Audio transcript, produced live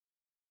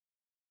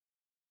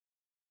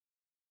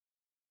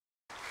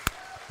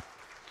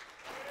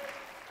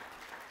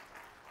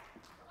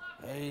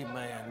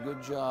Amen.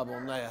 Good job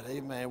on that.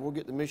 Amen. We'll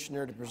get the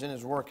missionary to present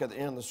his work at the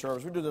end of the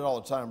service. We do that all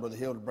the time, Brother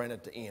Hill, to bring it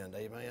at the end.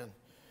 Amen.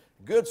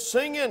 Good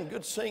singing,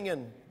 good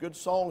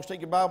songs.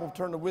 Take your Bible,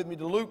 turn with me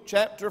to Luke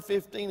chapter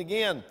 15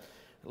 again.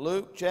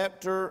 Luke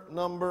chapter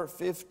number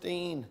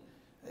 15.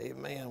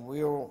 Amen.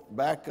 We'll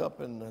back up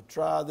and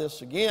try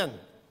this again.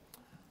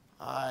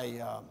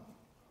 I'm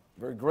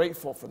very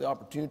grateful for the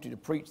opportunity to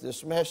preach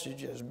this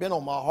message. It has been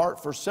on my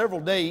heart for several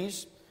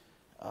days.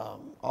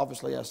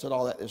 Obviously, I said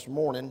all that this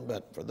morning,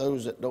 but for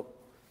those that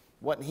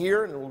wasn't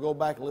here and will go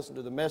back and listen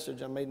to the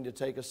message, I may need to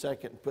take a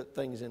second and put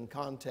things in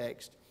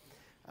context.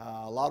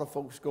 A lot of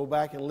folks go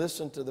back and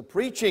listen to the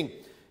preaching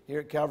here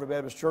at Calvary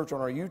Baptist Church on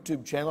our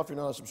YouTube channel. If you're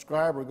not a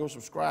subscriber, go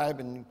subscribe,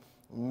 and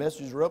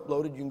messages are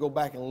uploaded. You can go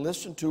back and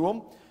listen to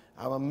them.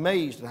 I'm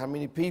amazed at how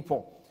many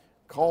people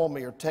call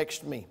me or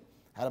text me.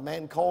 I had a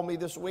man call me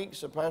this week,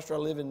 said, "Pastor, I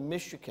live in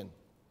Michigan.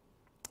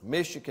 I'm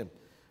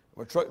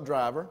a truck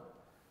driver.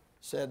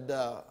 Said,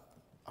 I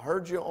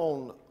heard you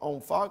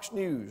on Fox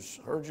News,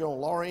 heard you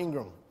on Laura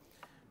Ingraham,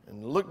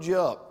 and looked you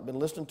up, been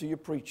listening to you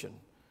preaching.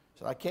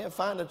 Said, I can't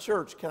find a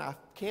church. I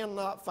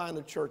cannot find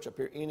a church up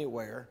here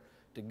anywhere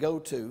to go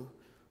to,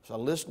 so I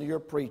listened to your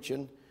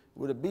preaching.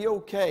 Would it be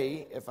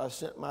okay if I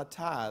sent my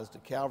tithes to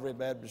Calvary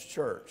Baptist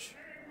Church?"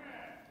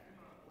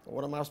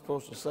 What am I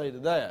supposed to say to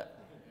that?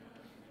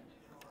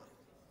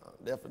 I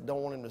definitely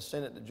don't want him to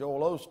send it to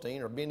Joel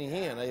Osteen or Benny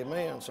Hinn,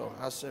 amen. So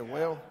I said,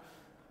 well,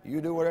 you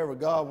do whatever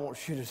God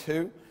wants you to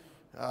do.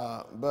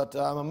 But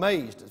I'm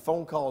amazed at the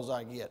phone calls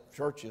I get.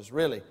 Churches,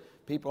 really,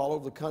 people all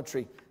over the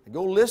country.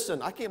 Go listen.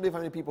 I can't believe how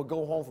many people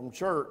go home from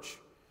church,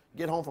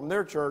 get home from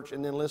their church,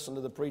 and then listen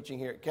to the preaching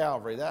here at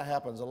Calvary. That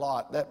happens a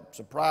lot. That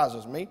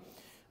surprises me.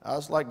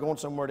 It's like going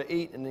somewhere to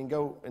eat and then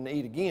go and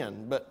eat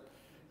again. But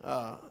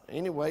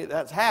anyway,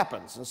 that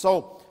happens. And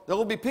so there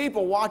will be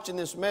people watching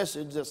this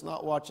message that's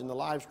not watching the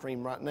live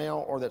stream right now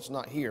or that's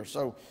not here.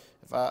 So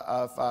if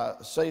I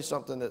say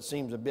something that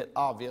seems a bit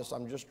obvious,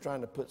 I'm just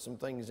trying to put some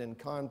things in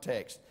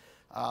context.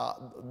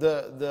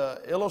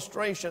 The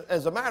illustration,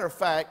 as a matter of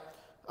fact,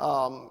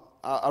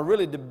 I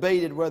really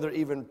debated whether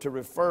even to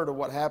refer to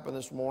what happened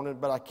this morning,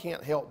 but I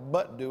can't help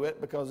but do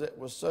it because it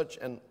was such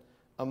an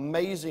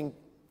amazing,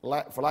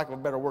 for lack of a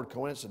better word,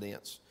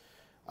 coincidence.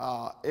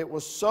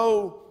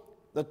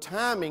 The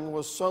timing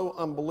was so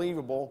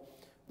unbelievable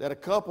that a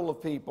couple of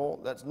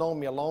people that's known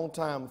me a long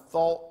time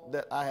thought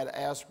that I had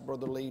asked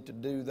Brother Lee to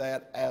do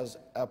that as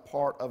a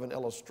part of an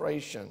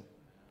illustration.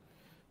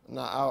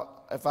 Now,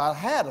 if I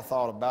had a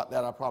thought about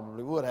that, I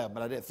probably would have,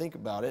 but I didn't think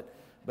about it.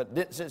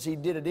 But since he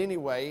did it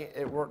anyway,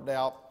 it worked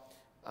out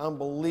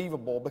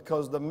unbelievable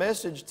because the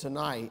message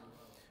tonight,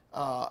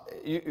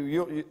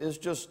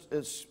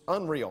 it's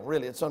unreal,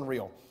 really, it's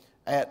unreal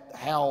at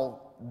how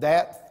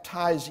that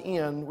ties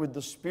in with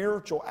the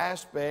spiritual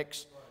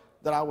aspects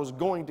that I was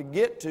going to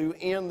get to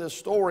in this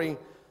story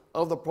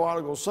of the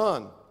prodigal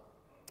son.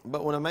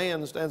 But when a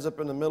man stands up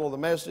in the middle of the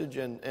message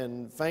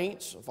and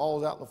faints,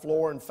 falls out on the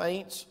floor and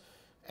faints,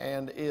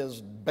 and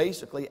is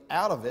basically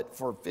out of it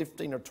for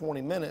 15 or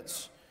 20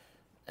 minutes,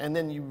 and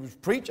then you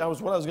preach, what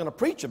I was going to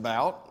preach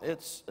about,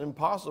 it's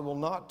impossible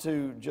not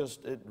to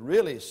it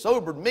really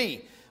sobered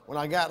me when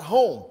I got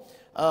home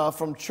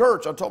from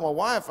church. I told my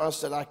wife, I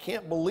said, I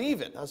can't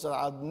believe it. I said,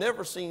 I've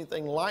never seen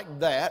anything like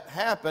that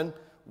happen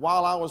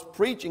while I was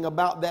preaching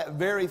about that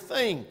very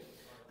thing.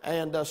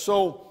 And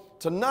so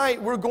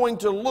tonight we're going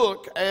to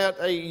look at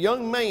a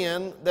young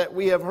man that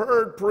we have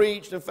heard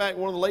preached. In fact,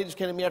 one of the ladies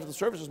came to me after the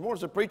service this morning and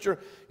said, "Preacher,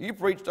 you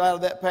preached out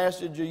of that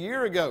passage a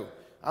year ago."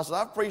 I said,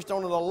 "I've preached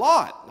on it a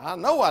lot." I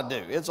know I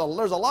do. There's a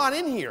lot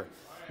in here.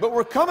 But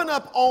we're coming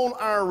up on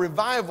our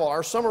revival,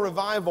 our summer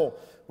revival,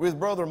 with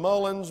Brother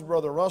Mullins,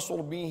 Brother Russell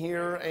will be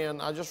here,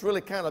 and I just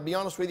really kind of, be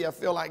honest with you, I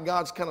feel like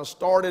God's kind of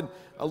started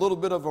a little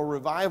bit of a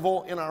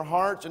revival in our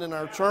hearts and in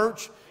our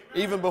church,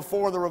 even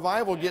before the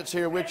revival gets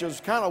here, which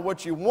is kind of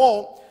what you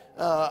want.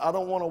 I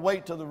don't want to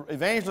wait till the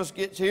evangelist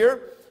gets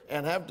here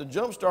and have to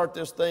jumpstart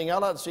this thing. I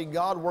like to see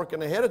God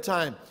working ahead of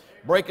time,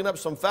 breaking up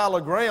some fallow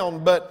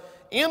ground. But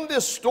in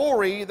this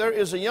story, there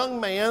is a young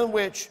man,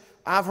 which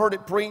I've heard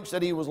it preached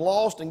that he was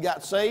lost and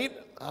got saved,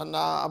 and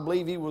I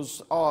believe he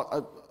was...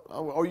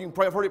 or you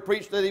can have heard it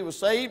preached that he was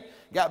saved,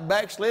 got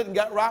backslid, and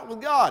got right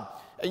with God.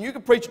 And you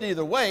can preach it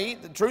either way.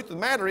 The truth of the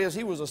matter is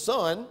he was a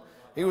son.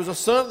 He was a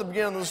son at the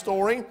beginning of the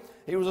story.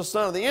 He was a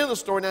son at the end of the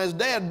story. Now his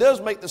dad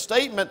does make the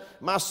statement,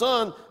 my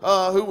son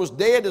who was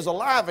dead is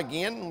alive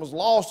again and was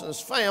lost and is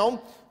found.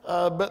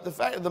 But the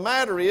fact of the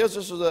matter is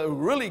this is a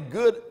really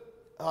good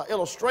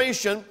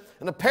illustration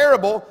and a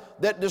parable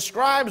that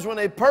describes when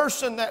a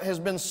person that has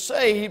been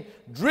saved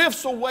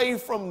drifts away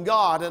from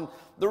God. And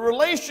the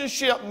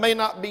relationship may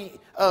not be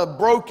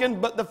broken,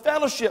 but the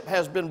fellowship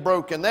has been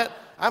broken.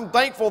 I'm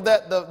thankful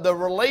that the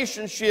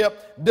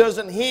relationship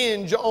doesn't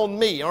hinge on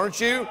me,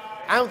 aren't you?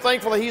 I'm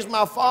thankful that he's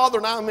my father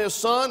and I'm his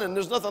son, and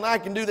there's nothing I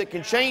can do that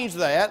can change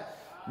that.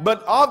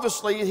 But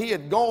obviously he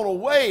had gone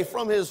away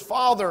from his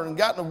father and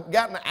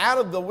gotten out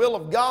of the will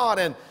of God,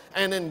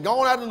 and then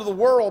gone out into the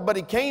world, but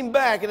he came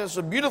back, and it's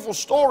a beautiful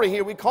story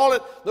here. We call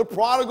it the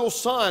prodigal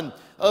son,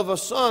 of a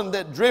son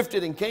that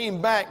drifted and came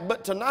back.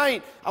 But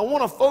tonight, I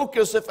want to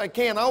focus, if I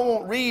can, I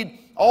won't read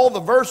all the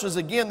verses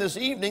again this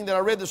evening that I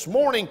read this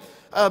morning,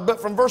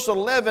 but from verse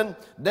 11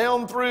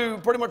 down through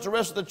pretty much the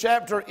rest of the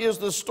chapter is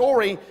the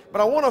story. But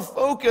I want to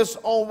focus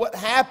on what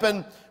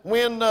happened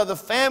when the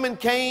famine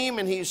came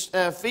and he's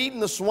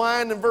feeding the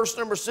swine in verse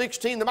number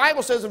 16. The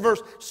Bible says in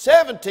verse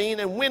 17,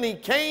 and when he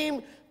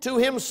came to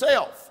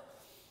himself.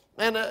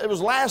 And it was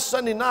last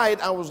Sunday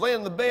night, I was laying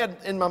in the bed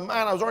in my mind.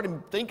 I was already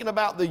thinking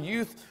about the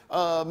youth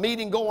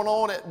meeting going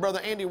on at Brother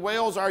Andy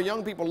Wells. Our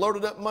young people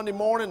loaded up Monday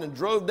morning and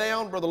drove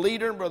down. Brother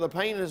Leader and Brother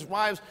Payne and his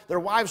wives,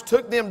 their wives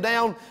took them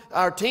down,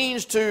 our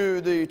teens,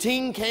 to the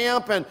teen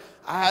camp. And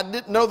I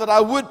didn't know that I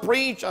would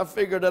preach. I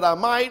figured that I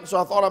might, so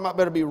I thought I might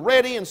better be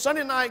ready. And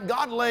Sunday night,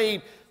 God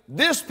laid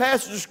this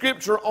passage of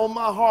Scripture on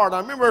my heart.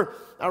 I remember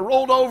I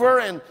rolled over,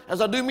 and as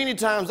I do many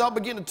times, I'll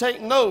begin to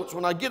take notes.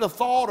 When I get a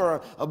thought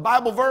or a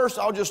Bible verse,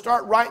 I'll just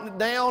start writing it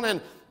down.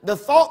 And the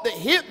thought that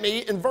hit me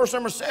in verse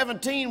number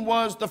 17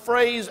 was the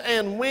phrase,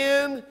 and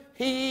when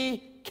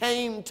he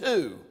came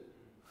to.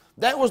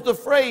 That was the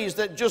phrase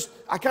that just,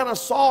 I kind of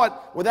saw it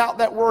without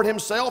that word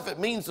himself. It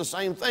means the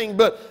same thing.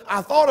 But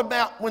I thought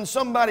about when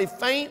somebody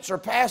faints or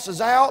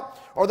passes out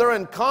or they're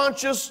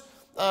unconscious,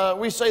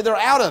 we say they're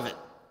out of it.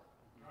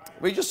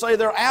 We just say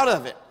they're out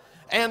of it.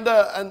 And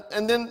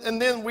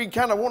then we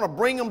kind of want to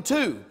bring them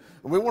to.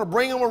 We want to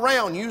bring them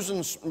around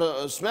using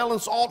smelling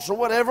salts or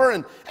whatever,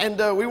 and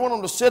we want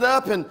them to sit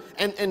up and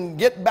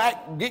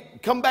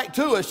come back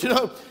to us, you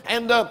know.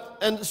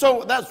 And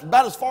so that's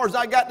about as far as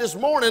I got this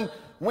morning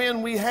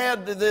when we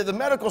had the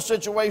medical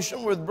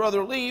situation with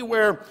Brother Lee,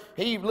 where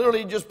he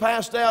literally just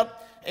passed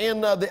out in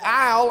the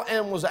aisle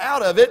and was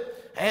out of it.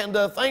 And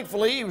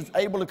thankfully, he was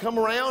able to come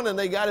around, and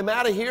they got him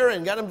out of here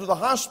and got him to the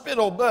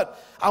hospital.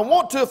 But I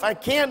want to, if I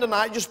can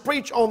tonight, just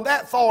preach on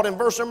that thought in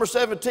verse number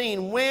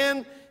 17,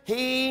 when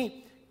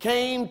he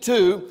came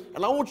to.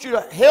 And I want you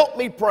to help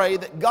me pray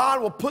that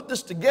God will put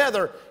this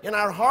together in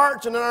our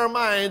hearts and in our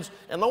minds.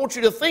 And I want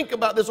you to think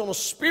about this on a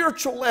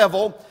spiritual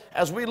level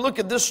as we look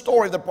at this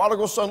story of the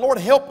prodigal son. Lord,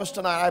 help us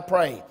tonight, I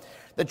pray,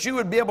 that you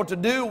would be able to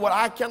do what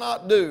I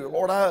cannot do.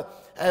 Lord, I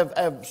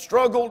have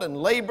struggled and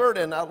labored,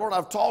 and Lord,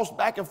 I've tossed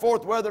back and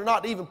forth whether or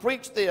not to even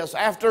preach this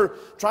after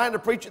trying to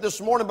preach it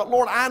this morning. But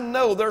Lord, I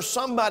know there's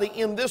somebody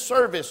in this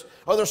service,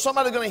 or there's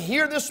somebody going to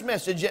hear this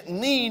message that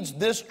needs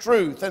this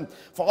truth. And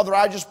Father,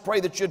 I just pray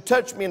that you'd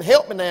touch me and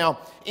help me now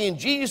in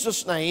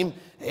Jesus' name.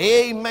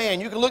 Amen.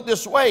 You can look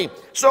this way.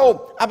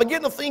 So I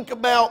begin to think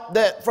about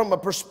that from a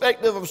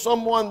perspective of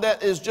someone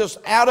that is just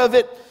out of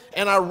it.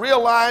 And I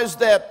realized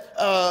that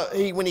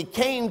when he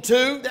came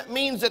to, that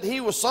means that he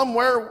was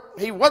somewhere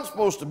he wasn't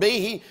supposed to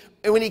be.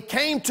 When he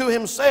came to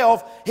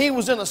himself, he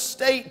was in a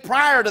state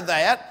prior to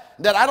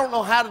that I don't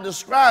know how to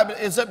describe it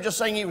except just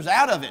saying he was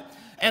out of it.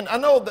 And I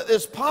know that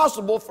it's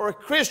possible for a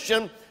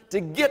Christian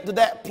to get to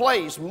that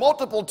place.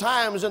 Multiple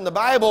times in the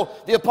Bible,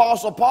 the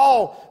Apostle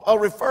Paul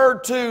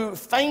referred to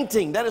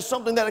fainting. That is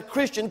something that a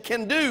Christian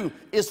can do,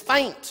 is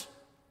faint.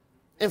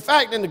 In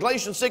fact, in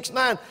Galatians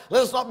 6:9,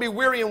 let us not be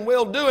weary in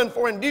well-doing,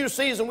 for in due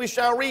season we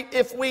shall reap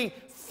if we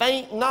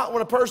faint not.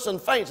 When a person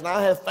faints, now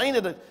I have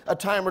fainted a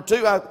time or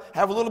two. I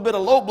have a little bit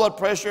of low blood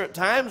pressure at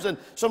times, and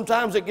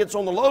sometimes it gets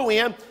on the low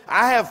end.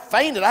 I have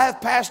fainted. I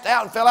have passed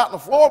out and fell out on the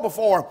floor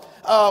before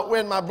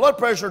when my blood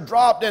pressure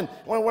dropped. And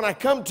when I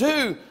come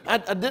to, I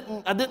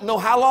didn't know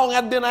how long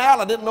I'd been out.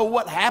 I didn't know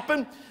what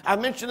happened. I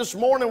mentioned this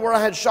morning where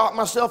I had shot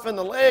myself in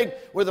the leg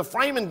with a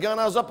framing gun.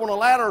 I was up on a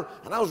ladder,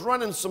 and I was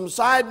running some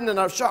siding, and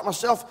I shot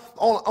myself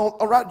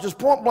on right, just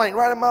point blank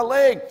right in my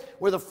leg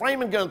with a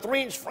framing gun,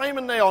 3-inch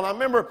framing nail. And I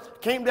remember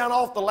came down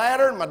off the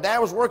ladder, and my dad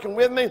was working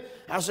with me.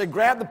 I said,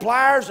 grab the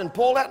pliers and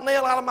pull that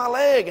nail out of my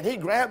leg. And he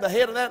grabbed the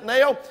head of that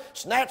nail,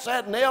 snatched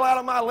that nail out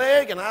of my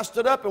leg, and I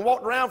stood up and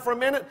walked around for a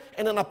minute,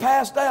 and then I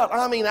passed out.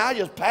 I mean, I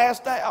just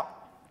passed out.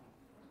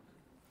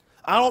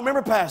 I don't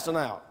remember passing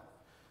out.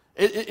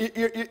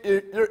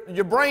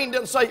 Your brain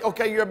doesn't say,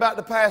 okay, you're about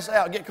to pass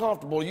out, get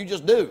comfortable. You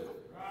just do.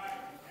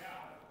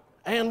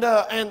 And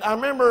I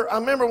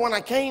remember when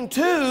I came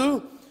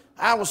to,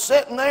 I was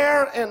sitting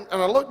there, and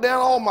I looked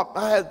down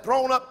I had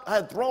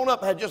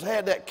just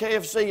had that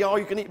KFC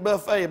all-you-can-eat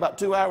buffet about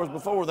 2 hours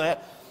before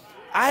that.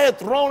 I had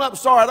thrown up,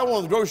 sorry, I don't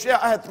want to gross you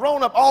out. I had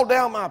thrown up all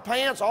down my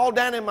pants, all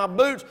down in my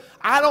boots.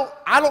 I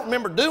don't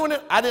remember doing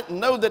it. I didn't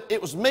know that it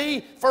was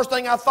me. First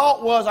thing I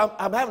thought was,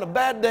 I'm having a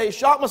bad day,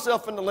 shot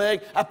myself in the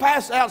leg. I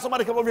passed out,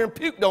 somebody come over here and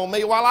puked on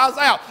me while I was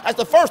out. That's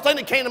the first thing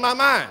that came to my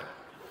mind.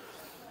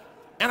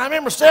 And I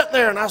remember sitting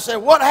there, and I said,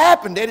 what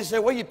happened, Daddy? He said,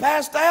 well, you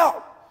passed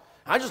out.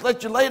 I just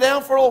let you lay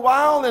down for a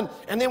while, and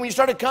then when you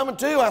started coming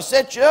to, I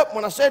set you up.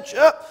 When I set you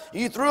up,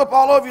 you threw up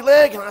all over your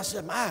leg, and I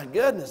said, my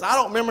goodness, I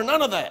don't remember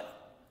none of that.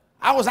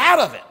 I was out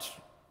of it.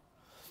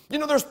 You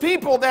know, there's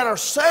people that are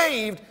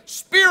saved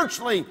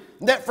spiritually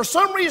that for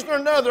some reason or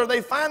another, they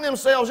find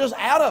themselves just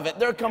out of it.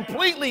 They're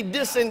completely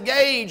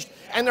disengaged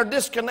and they're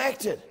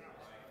disconnected.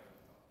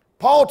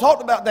 Paul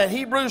talked about that.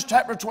 Hebrews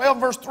chapter 12,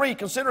 verse 3.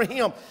 Consider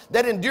him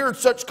that endured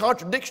such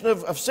contradiction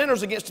of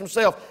sinners against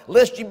himself,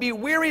 lest ye be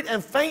wearied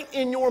and faint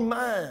in your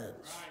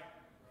minds.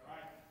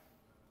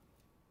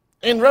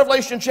 In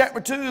Revelation chapter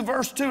 2,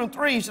 verse 2 and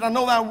 3, he said, I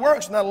know thy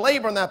works and thy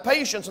labor and thy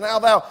patience, and how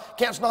thou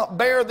canst not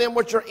bear them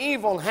which are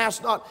evil, and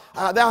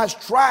thou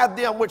hast tried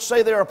them which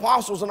say they are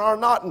apostles and are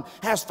not, and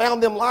hast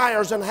found them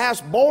liars, and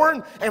hast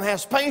borne and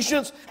hast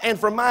patience, and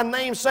for my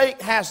name's sake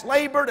hast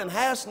labored and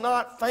hast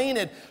not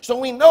fainted. So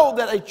we know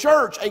that a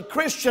church, a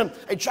Christian,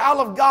 a child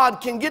of God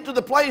can get to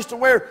the place to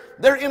where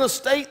they're in a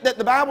state that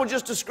the Bible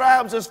just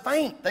describes as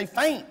faint. They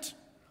faint.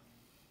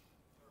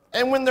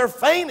 And when they're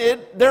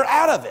fainted, they're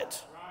out of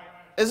it.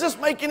 Is this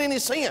making any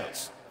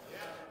sense?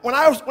 When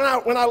I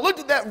looked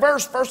at that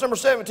verse number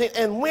 17,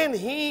 and when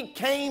he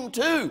came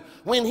to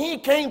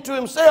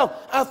himself,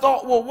 I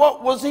thought, well,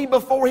 what was he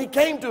before he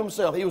came to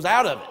himself? He was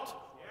out of it.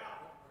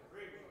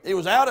 He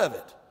was out of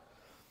it.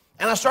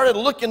 And I started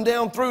looking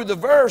down through the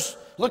verse,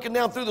 looking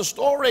down through the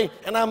story,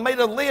 and I made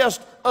a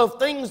list of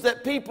things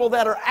that people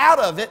that are out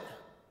of it,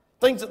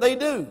 things that they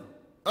do.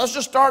 Let's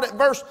just start at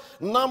verse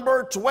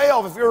number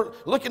 12. If you're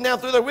looking down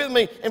through there with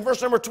me, in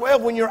verse number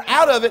 12, when you're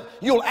out of it,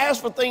 you'll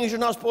ask for things you're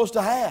not supposed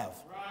to have.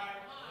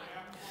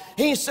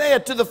 He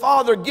said to the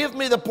Father, give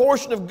me the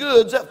portion of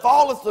goods that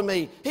falleth to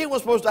me. He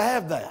was supposed to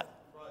have that.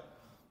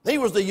 He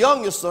was the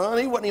youngest son.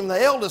 He wasn't even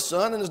the eldest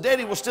son, and his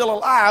daddy was still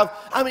alive.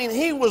 I mean,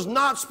 he was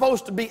not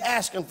supposed to be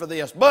asking for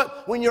this.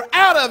 But when you're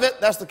out of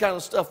it, that's the kind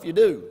of stuff you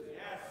do.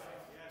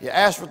 You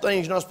ask for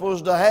things you're not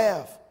supposed to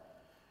have.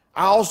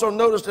 I also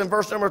noticed in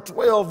verse number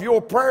 12,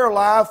 your prayer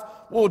life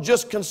will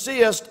just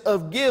consist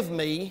of give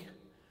me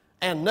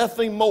and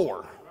nothing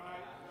more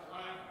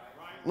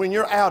when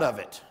you're out of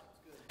it.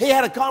 He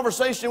had a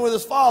conversation with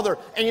his father,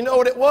 and you know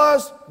what it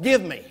was?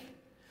 Give me.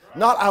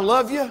 Not I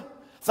love you.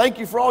 Thank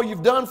you for all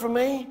you've done for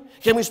me.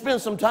 Can we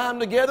spend some time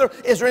together?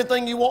 Is there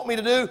anything you want me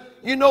to do?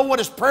 You know what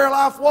his prayer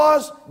life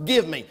was?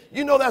 Give me.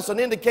 You know that's an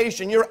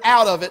indication you're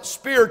out of it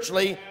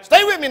spiritually.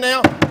 Stay with me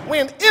now.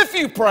 If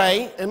you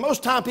pray, and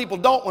most time people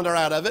don't when they're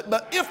out of it,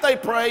 but if they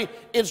pray,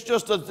 it's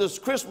just this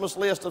Christmas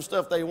list of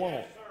stuff they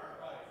want.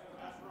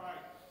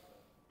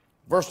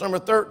 Verse number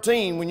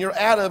 13, when you're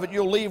out of it,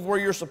 you'll leave where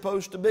you're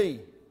supposed to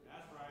be.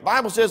 The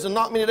Bible says, and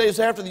not many days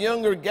after, the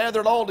younger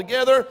gathered all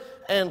together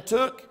and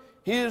took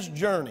his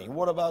journey.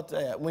 What about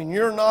that? When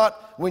you're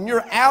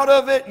out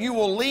of it, you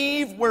will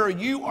leave where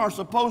you are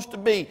supposed to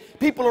be.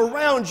 People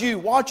around you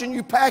watching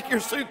you pack your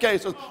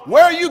suitcases.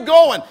 Where are you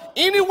going?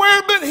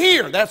 Anywhere but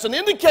here. That's an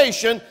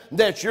indication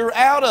that you're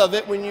out of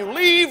it when you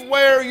leave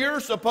where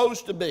you're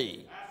supposed to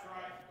be.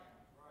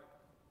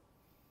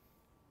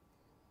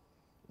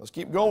 Let's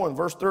keep going.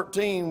 Verse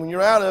 13, when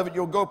you're out of it,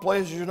 you'll go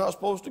places you're not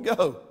supposed to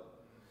go.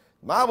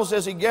 The Bible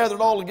says he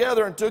gathered all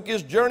together and took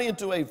his journey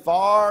into a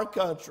far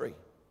country.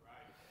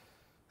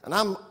 And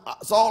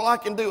that's all I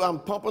can do. I'm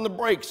pumping the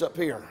brakes up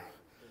here.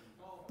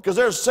 Because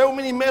there's so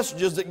many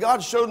messages that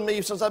God showed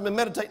me since I've been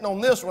meditating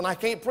on this one, I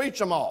can't preach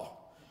them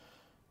all.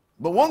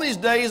 But one of these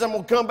days, I'm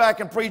going to come back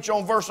and preach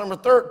on verse number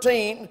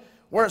 13,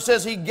 where it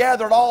says he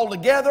gathered all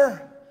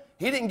together.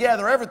 He didn't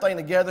gather everything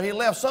together. He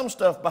left some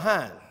stuff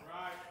behind.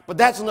 But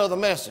that's another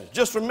message.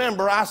 Just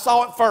remember, I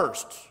saw it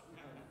first.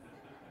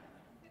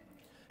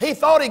 He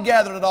thought he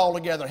gathered it all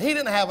together. He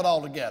didn't have it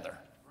all together.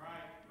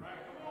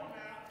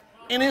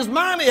 In his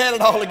mind, he had it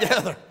all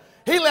together.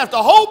 He left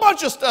a whole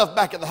bunch of stuff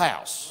back at the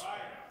house.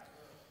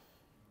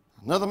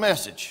 Another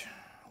message.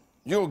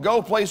 You'll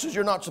go places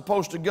you're not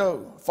supposed to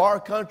go.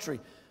 Far country.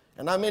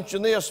 And I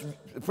mentioned this,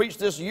 preached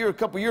this a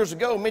couple years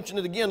ago, mentioned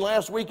it again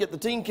last week at the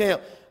teen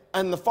camp.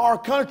 And the far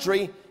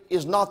country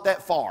is not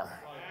that far.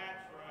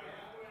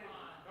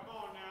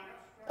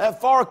 That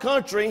far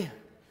country,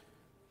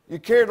 you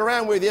carry it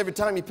around with you every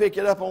time you pick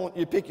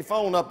you pick your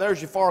phone up,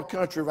 there's your far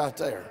country right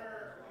there.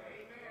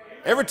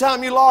 Every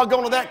time you log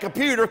onto that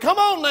computer, come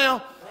on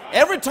now.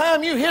 Every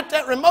time you hit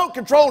that remote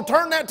control,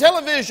 turn that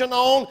television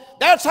on,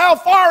 that's how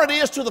far it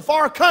is to the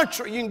far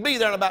country. You can be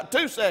there in about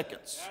 2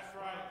 seconds.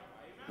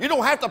 You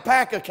don't have to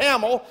pack a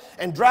camel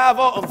and drive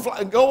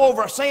and go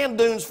over sand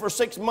dunes for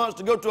 6 months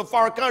to go to a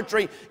far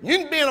country. You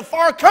can be in a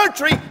far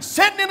country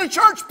sitting in a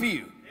church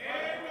pew.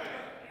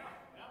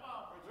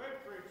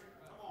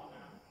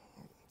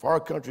 Far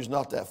country's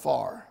not that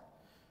far.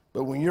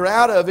 But when you're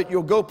out of it,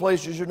 you'll go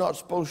places you're not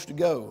supposed to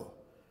go.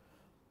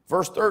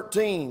 Verse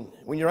 13,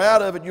 when you're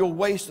out of it, you'll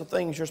waste the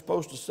things you're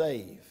supposed to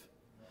save.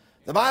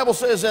 The Bible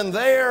says, and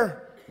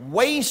there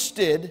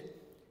wasted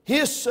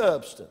his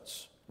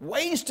substance.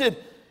 Wasted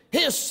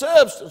his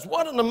substance.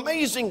 What an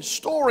amazing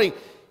story.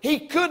 He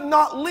could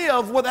not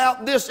live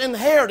without this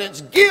inheritance.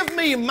 Give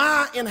me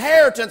my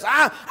inheritance.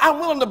 I'm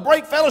willing to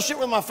break fellowship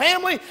with my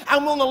family.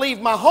 I'm willing to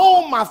leave my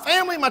home, my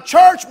family, my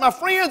church, my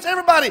friends,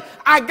 everybody.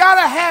 I got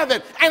to have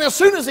it. And as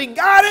soon as he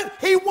got it,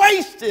 he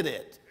wasted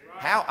it.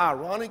 How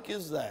ironic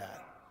is that?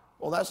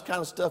 Well, that's the kind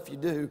of stuff you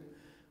do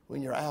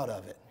when you're out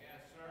of it.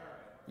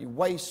 You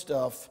waste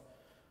stuff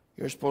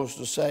you're supposed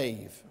to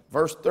save.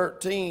 Verse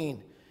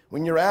 13,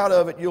 when you're out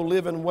of it, you'll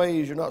live in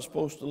ways you're not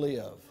supposed to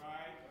live.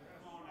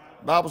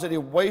 The Bible said he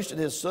wasted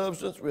his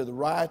substance with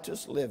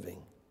riotous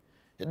living.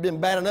 It'd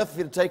been bad enough if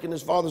he'd taken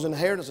his father's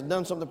inheritance and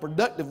done something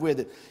productive with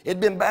it. It'd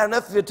been bad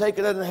enough if he'd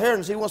taken that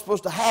inheritance he wasn't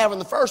supposed to have in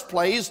the first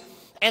place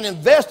and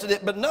invested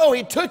it. But no,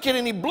 he took it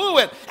and he blew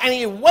it and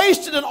he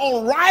wasted it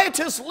on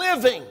riotous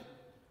living.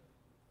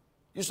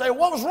 You say,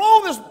 what was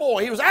wrong with this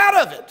boy? He was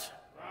out of it.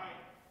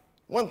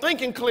 Wasn't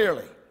thinking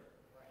clearly.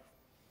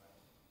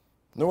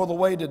 No other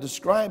way to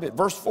describe it.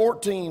 Verse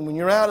 14, when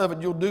you're out of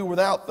it, you'll do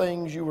without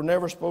things you were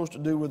never supposed to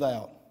do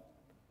without.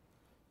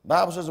 The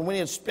Bible says, and when he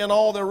had spent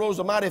all, there arose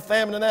a mighty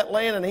famine in that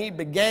land, and he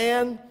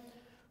began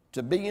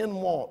to be in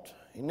want.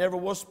 He never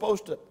was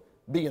supposed to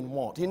be in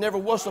want. He never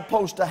was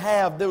supposed to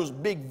have those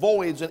big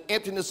voids and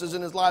emptinesses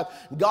in his life.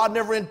 God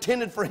never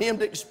intended for him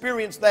to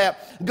experience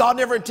that. God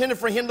never intended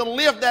for him to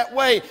live that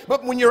way.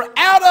 But when you're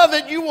out of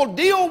it, you will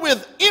deal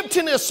with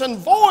emptiness and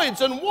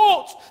voids and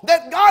wants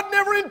that God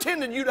never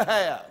intended you to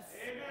have.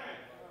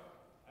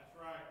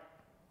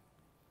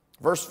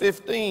 Verse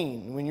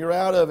 15, when you're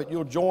out of it,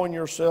 you'll join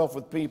yourself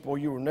with people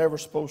you were never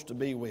supposed to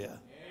be with.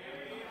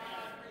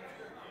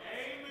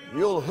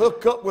 You'll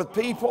hook up with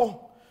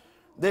people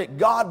that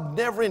God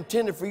never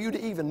intended for you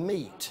to even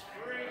meet.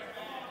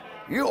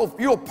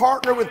 You'll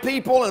partner with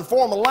people and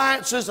form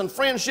alliances and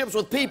friendships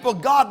with people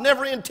God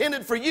never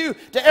intended for you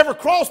to ever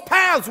cross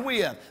paths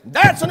with.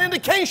 That's an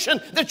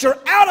indication that you're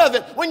out of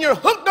it when you're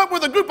hooked up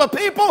with a group of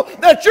people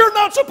that you're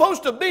not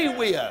supposed to be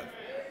with.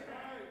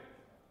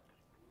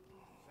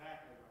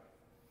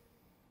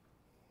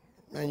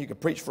 Man, you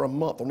could preach for a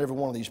month on every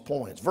one of these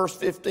points. Verse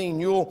 15,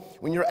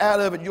 when you're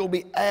out of it, you'll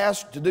be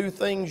asked to do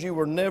things you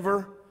were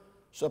never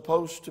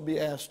supposed to be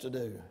asked to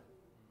do.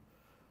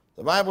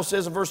 The Bible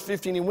says in verse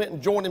 15, he went and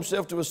joined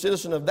himself to a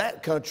citizen of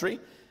that country,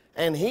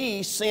 and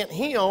he sent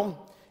him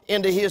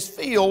into his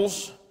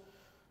fields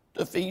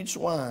to feed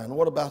swine.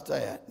 What about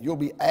that? You'll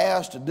be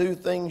asked to do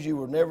things you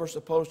were never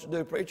supposed to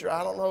do. Preacher,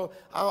 I don't know.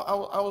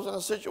 I was in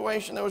a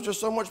situation, there was just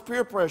so much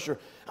peer pressure.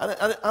 I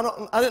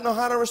didn't know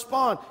how to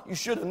respond. You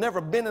should have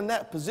never been in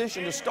that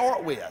position to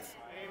start with.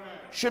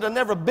 Should have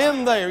never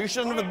been there. You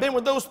should have never been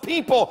with those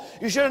people.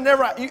 You should have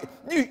never,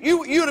 you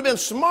would have been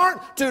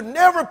smart to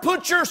never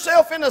put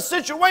yourself in a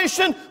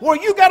situation where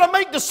you got to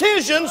make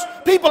decisions,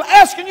 people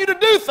asking you to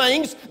do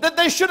things that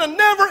they should have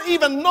never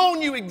even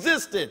known you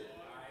existed.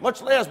 Much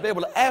less be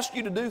able to ask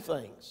you to do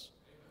things.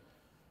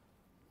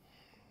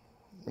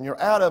 When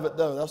you're out of it,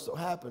 though, that's what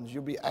happens.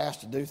 You'll be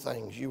asked to do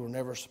things you were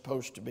never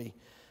supposed to be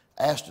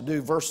asked to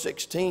do. Verse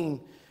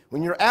 16,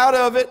 when you're out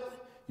of it,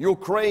 you'll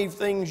crave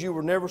things you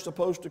were never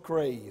supposed to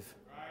crave.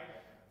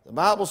 The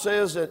Bible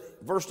says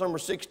that, verse number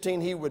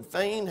 16, he would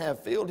fain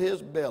have filled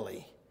his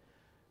belly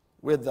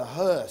with the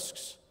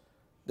husks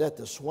that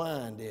the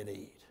swine did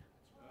eat.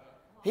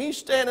 He's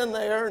standing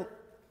there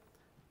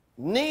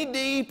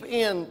knee-deep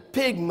in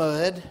pig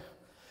mud,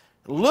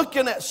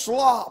 looking at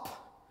slop,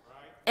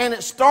 and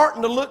it's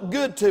starting to look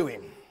good to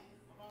him.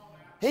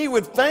 He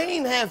would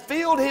fain have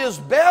filled his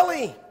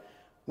belly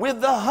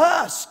with the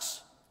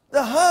husks.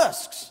 The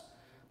husks.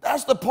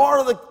 That's the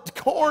part of the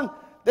corn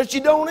that you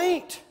don't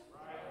eat.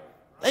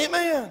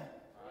 Amen.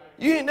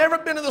 You ain't never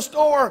been to the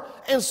store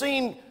and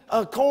seen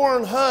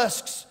corn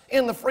husks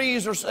in the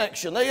freezer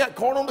section. They got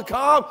corn on the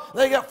cob.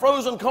 They got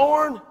frozen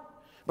corn.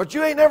 But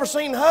you ain't never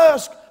seen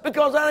husk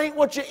because that ain't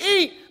what you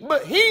eat.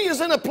 But he is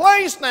in a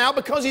place now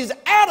because he's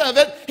out of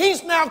it.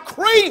 He's now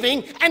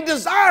craving and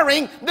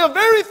desiring the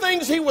very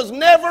things he was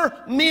never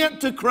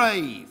meant to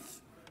crave.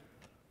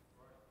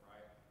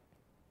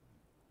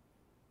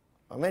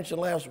 I mentioned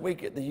last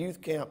week at the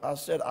youth camp, I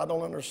said, I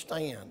don't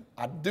understand.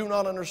 I do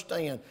not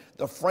understand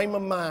the frame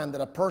of mind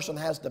that a person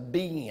has to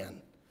be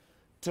in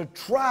to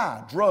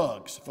try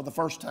drugs for the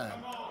first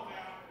time.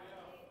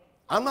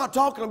 I'm not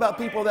talking about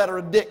people that are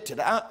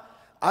addicted.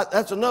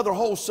 That's another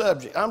whole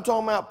subject. I'm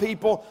talking about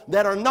people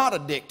that are not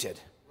addicted,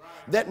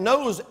 that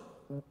knows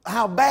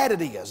how bad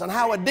it is and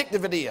how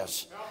addictive it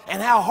is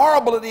and how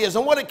horrible it is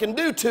and what it can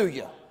do to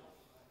you.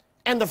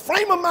 And the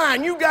frame of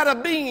mind you got to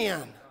be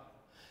in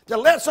to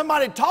let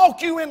somebody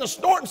talk you into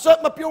snorting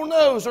something up your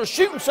nose or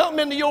shooting something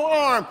into your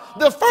arm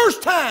the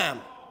first time,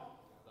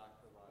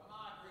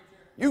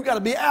 you got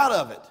to be out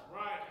of it.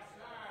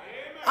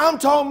 I'm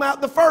talking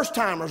about the first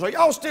timers. Are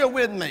y'all still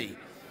with me?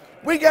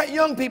 We got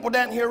young people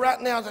down here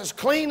right now that's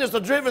clean as the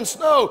driven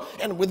snow,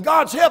 and with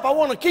God's help, I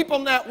want to keep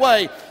them that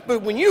way.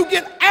 But when you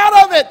get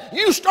out of it,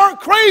 you start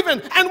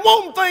craving and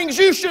wanting things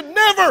you should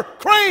never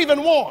crave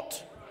and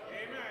want.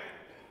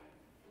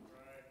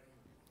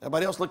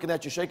 Everybody else looking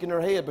at you, shaking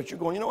their head, but you're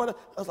going, you know what?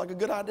 That's like a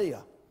good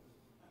idea.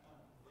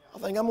 I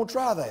think I'm going to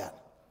try that.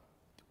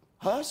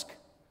 Husk?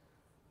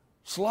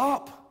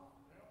 Slop?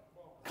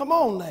 Come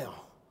on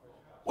now.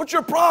 What's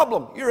your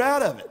problem? You're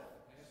out of it.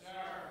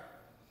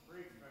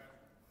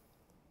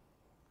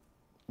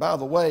 By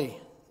the way,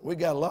 we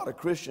got a lot of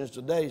Christians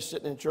today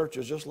sitting in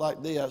churches just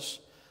like this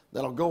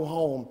that'll go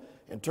home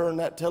and turn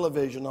that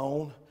television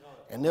on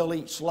and they'll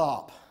eat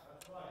slop.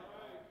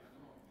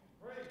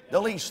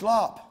 They'll eat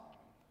slop.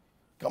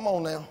 Come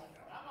on now.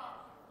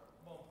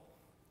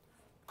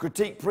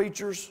 Critique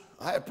preachers.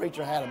 That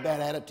preacher had a bad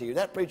attitude.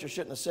 That preacher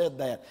shouldn't have said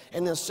that.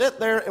 And then sit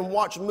there and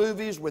watch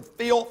movies with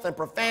filth and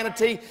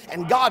profanity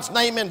and God's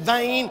name in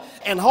vain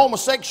and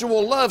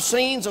homosexual love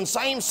scenes and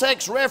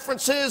same-sex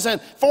references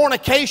and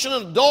fornication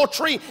and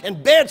adultery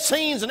and bed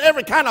scenes and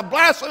every kind of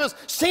blasphemous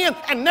sin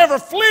and never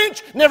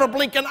flinch, never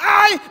blink an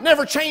eye,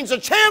 never change the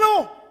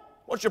channel.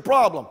 What's your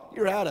problem?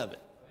 You're out of it.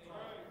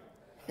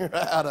 You're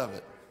out of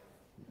it.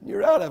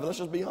 You're out of it. Let's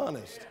just be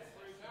honest.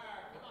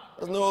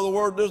 There's no other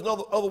word. There's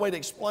no other way to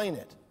explain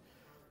it.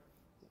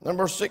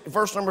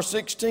 Verse number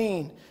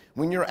 16,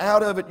 when you're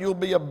out of it, you'll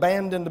be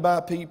abandoned by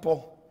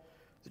people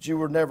that you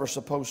were never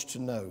supposed to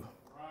know.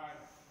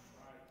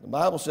 The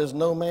Bible says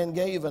no man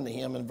gave unto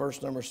him in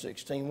verse number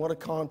 16. What a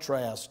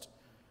contrast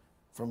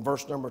from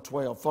verse number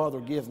 12.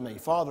 Father, give me.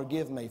 Father,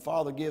 give me.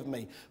 Father, give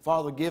me.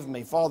 Father, give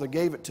me. Father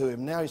gave it to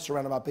him. Now he's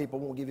surrounded by people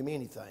who won't give him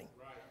anything.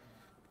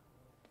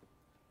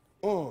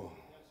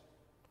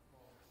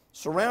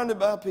 Surrounded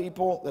by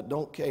people that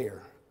don't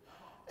care.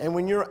 And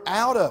when you're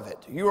out of it,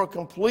 you are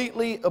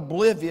completely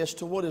oblivious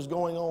to what is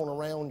going on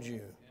around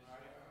you.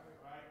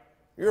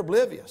 You're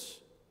oblivious.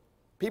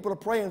 People are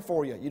praying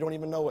for you. You don't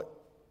even know it.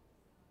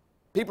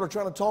 People are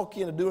trying to talk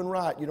you into doing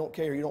right. You don't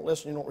care. You don't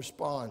listen. You don't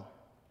respond.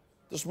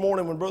 This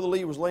morning when Brother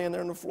Lee was laying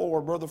there on the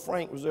floor, Brother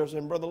Frank was there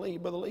saying, Brother Lee,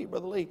 Brother Lee,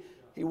 Brother Lee.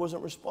 He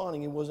wasn't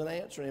responding. He wasn't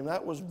answering him.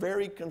 That was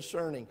very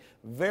concerning.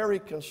 Very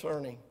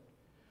concerning.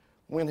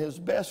 When his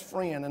best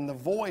friend and the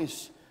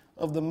voice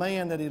of the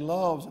man that he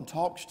loves and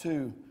talks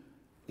to,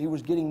 he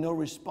was getting no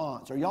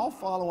response. Are y'all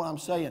following what I'm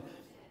saying?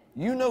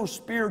 You know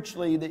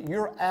spiritually that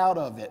you're out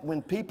of it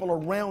when people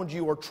around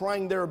you are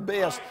trying their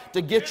best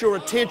to get your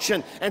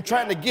attention and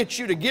trying to get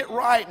you to get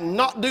right and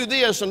not do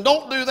this and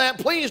don't do that.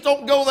 Please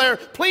don't go there.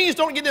 Please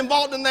don't get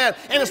involved in that.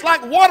 And it's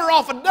like water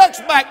off a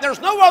duck's back. There's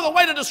no other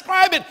way to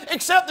describe it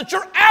except that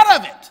you're out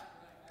of it.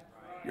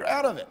 You're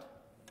out of it.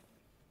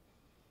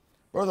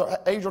 Brother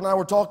Adriel and I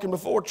were talking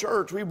before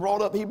church. We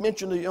brought up, he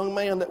mentioned a young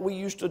man that we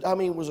used to,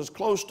 was as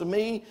close to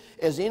me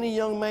as any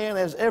young man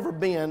has ever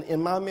been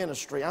in my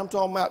ministry. I'm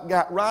talking about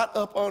got right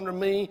up under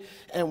me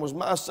and was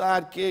my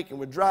sidekick and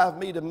would drive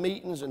me to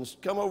meetings and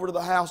come over to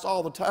the house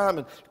all the time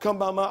and come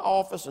by my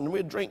office and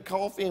we'd drink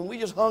coffee and we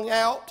just hung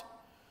out.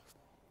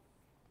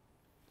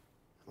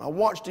 I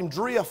watched him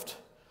drift.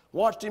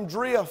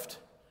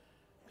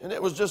 And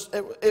it was just,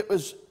 it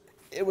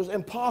was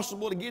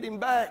impossible to get him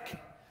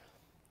back.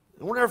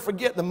 And we'll never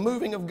forget the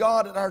moving of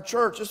God at our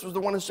church. This was the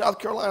one in South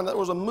Carolina. That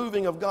was a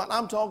moving of God.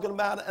 I'm talking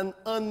about an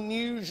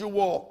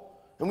unusual,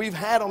 and we've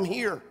had them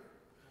here.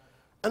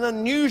 An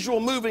unusual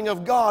moving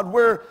of God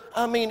where,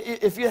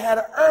 if you had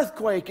an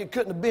earthquake, it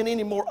couldn't have been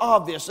any more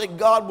obvious that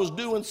God was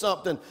doing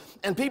something.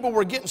 And people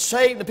were getting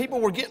saved, and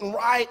people were getting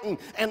right,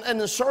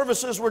 and the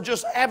services were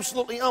just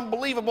absolutely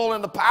unbelievable,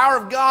 and the power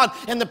of God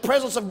and the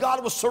presence of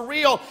God was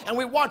surreal. And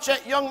we watched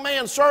that young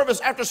man service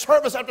after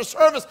service after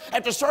service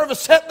after service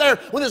sit there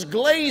with his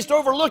glazed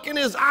over look in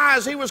his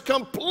eyes. He was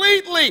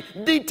completely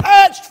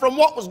detached from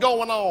what was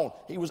going on.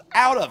 He was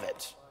out of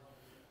it.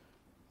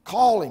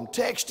 Call him,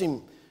 text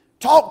him.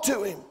 Talk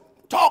to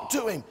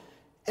him.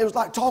 It was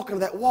like talking to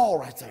that wall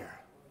right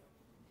there.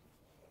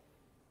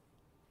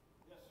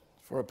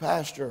 For a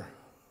pastor,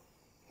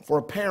 for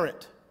a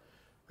parent,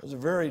 it was a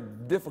very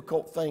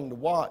difficult thing to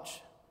watch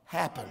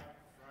happen.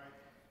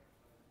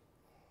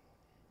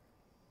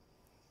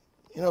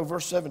 You know,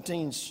 verse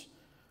 17's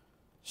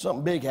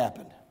something big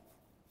happened.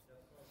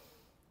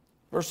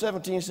 Verse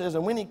 17 says,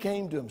 and when he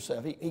came to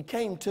himself, he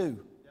came to.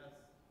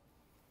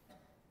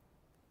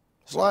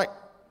 It's like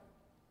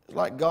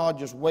God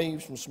just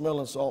waved some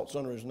smelling salts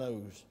under his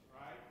nose.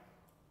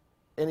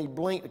 And he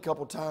blinked a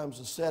couple times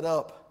and sat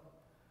up.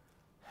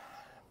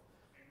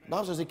 The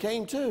Bible says he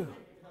came to.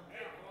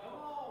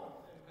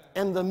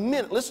 And the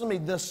minute, listen to me,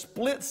 the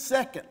split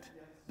second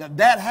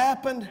that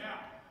happened,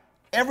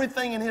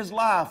 everything in his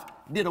life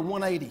did a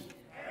 180.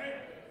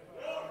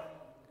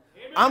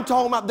 I'm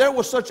talking about there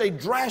was such a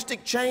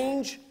drastic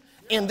change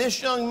in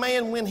this young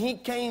man when he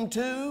came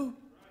to.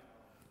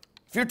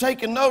 If you're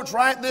taking notes,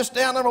 write this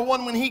down. Number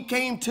one, when he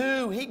came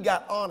to, he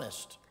got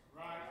honest.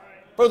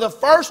 For the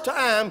first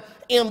time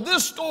in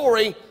this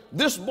story,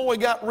 this boy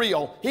got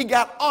real. He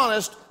got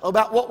honest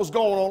about what was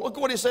going on. Look at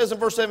what he says in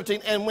verse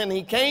 17. And when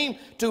he came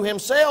to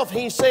himself,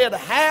 he said,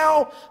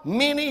 how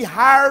many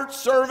hired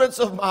servants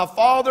of my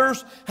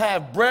father's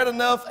have bread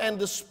enough and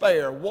to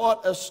spare?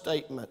 What a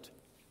statement.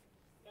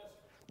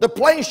 The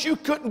place you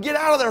couldn't get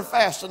out of there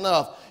fast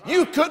enough.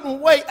 You couldn't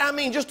wait.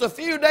 Just a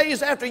few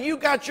days after you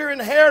got your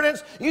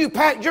inheritance, you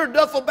packed your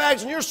duffel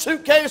bags and your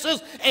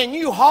suitcases and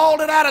you hauled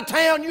it out of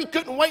town. You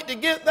couldn't wait to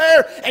get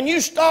there. And you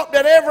stopped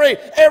at every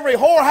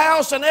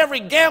whorehouse and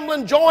every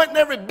gambling joint and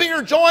every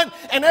beer joint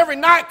and every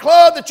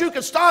nightclub that you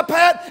could stop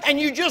at. And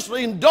you just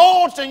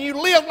indulged and you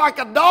lived like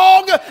a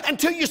dog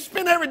until you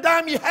spent every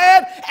dime you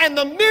had. And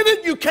the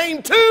minute you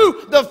came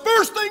to, the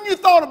first thing you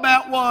thought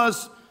about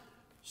was,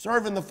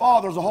 serving the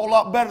Father is a whole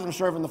lot better than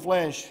serving the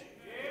flesh.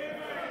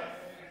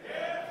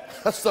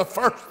 That's the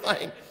first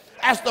thing.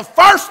 That's the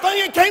first thing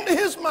that came to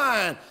his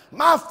mind.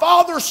 My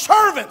Father's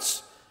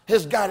servants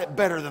has got it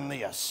better than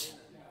this.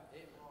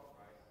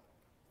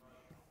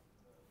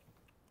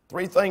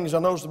 Three things I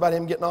noticed about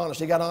him getting honest.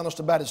 He got honest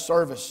about his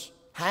service.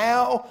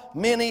 How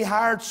many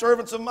hired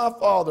servants of my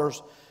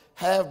father's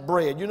have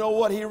bread? You know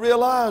what he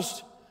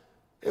realized?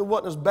 It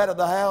wasn't as bad at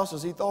the house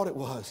as he thought it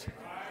was.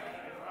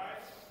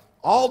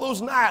 All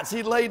those nights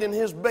he laid in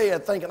his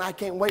bed thinking, I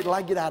can't wait till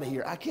I get out of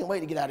here. I can't wait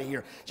to get out of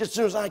here. Just as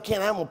soon as I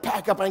can, I'm going to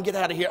pack up and get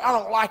out of here. I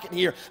don't like it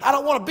here. I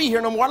don't want to be here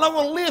no more. I don't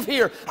want to live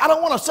here. I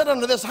don't want to sit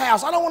under this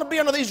house. I don't want to be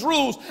under these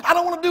rules. I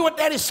don't want to do what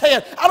Daddy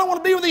said. I don't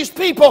want to be with these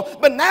people.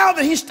 But now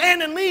that he's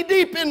standing knee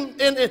deep in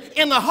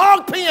the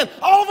hog pen,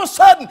 all of a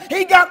sudden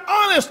he got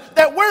honest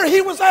that where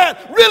he was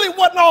at really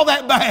wasn't all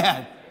that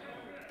bad.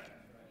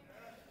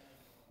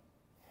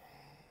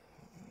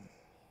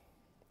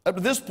 Up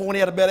to this point, he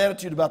had a bad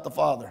attitude about the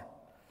father.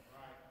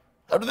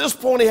 Up to this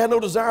point, he had no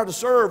desire to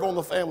serve on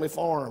the family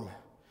farm.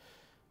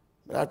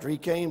 But after he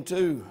came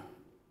to,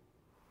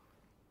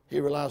 he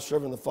realized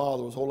serving the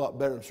Father was a whole lot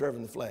better than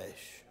serving the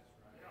flesh.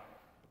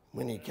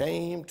 When he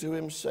came to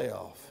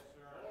himself,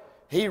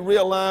 he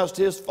realized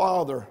his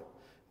Father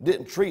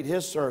didn't treat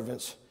his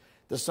servants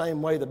the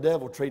same way the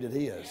devil treated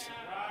his.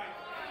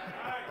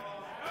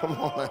 Come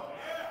on now.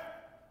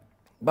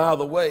 By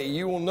the way,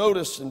 you will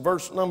notice in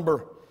verse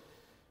number,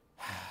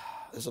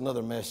 there's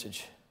another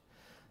message.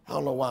 I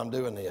don't know why I'm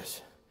doing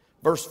this.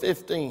 Verse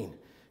 15,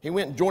 he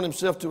went and joined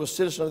himself to a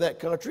citizen of that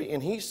country,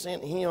 and he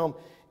sent him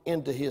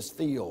into his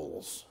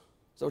fields.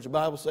 Is that what your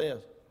Bible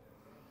says?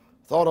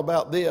 Thought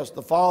about this,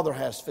 the Father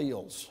has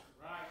fields.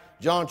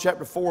 John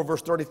chapter 4,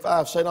 verse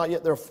 35, say not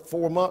yet there are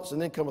 4 months,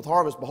 and then cometh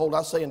harvest. Behold,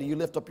 I say unto you,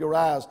 lift up your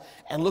eyes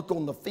and look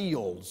on the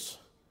fields,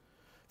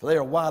 for they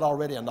are white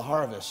already unto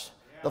harvest.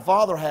 The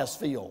Father has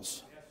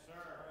fields,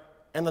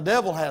 and the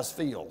devil has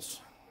fields.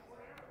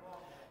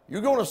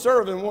 You're going to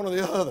serve in one or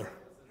the other.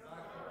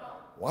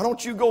 Why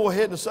don't you go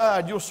ahead and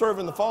decide you'll serve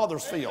in the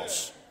Father's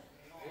fields?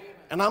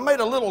 And I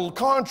made a little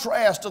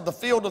contrast of the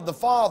field of the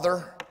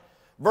Father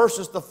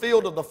versus the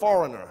field of the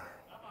foreigner.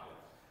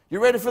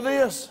 You ready for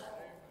this?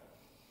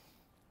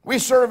 We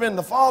serve in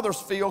the Father's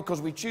field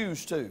because we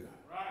choose to.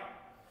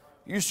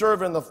 You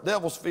serve in the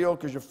devil's field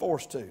because you're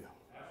forced to.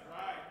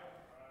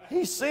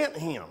 He sent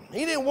him.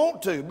 He didn't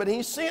want to, but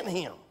he sent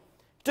him.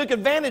 He took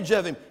advantage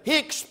of him. He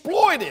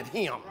exploited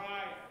him.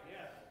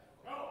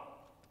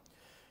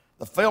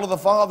 The field of the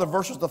Father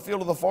versus the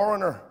field of the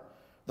foreigner.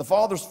 The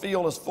Father's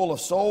field is full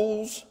of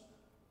souls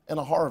and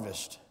a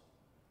harvest.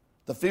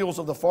 The fields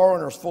of the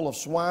foreigner is full of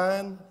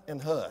swine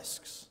and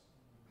husks.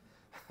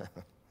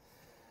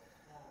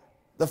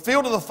 The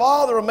field of the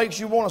Father makes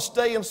you want to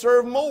stay and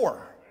serve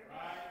more.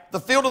 The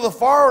field of the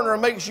foreigner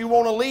makes you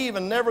want to leave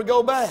and never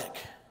go back.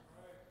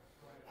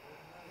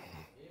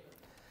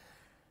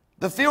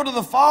 The field of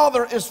the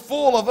Father is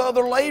full of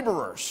other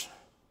laborers.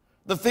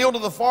 The field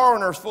of the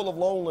foreigner is full of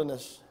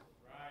loneliness.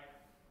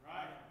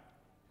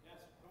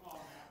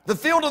 The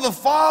field of the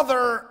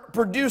Father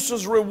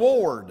produces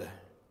reward.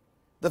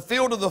 The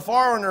field of the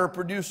foreigner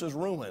produces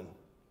ruin.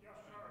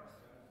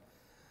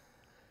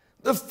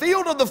 The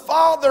field of the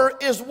Father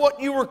is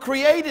what you were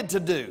created to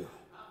do.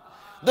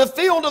 The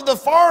field of the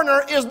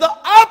foreigner is the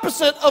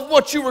opposite of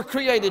what you were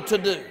created to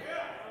do.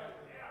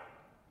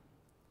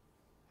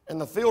 And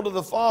the field of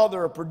the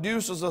Father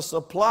produces a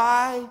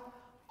supply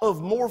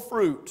of more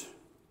fruit,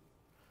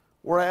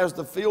 whereas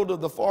the field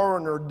of the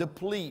foreigner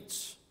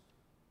depletes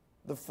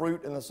the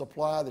fruit and the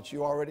supply that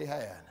you already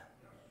had.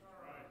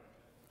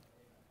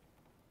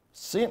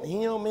 Sent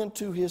him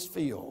into his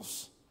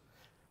fields.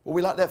 Well,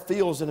 we like that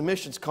fields in a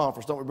missions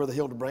conference, don't we, Brother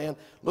Hildebrand?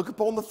 Look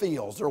upon the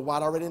fields. They're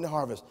white already in the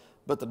harvest.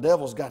 But the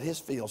devil's got his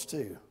fields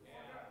too.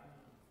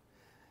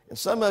 And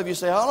some of you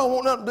say, I don't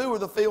want nothing to do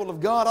with the field of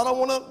God. I don't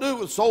want nothing to do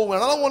with soul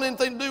winning. I don't want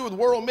anything to do with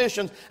world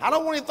missions. I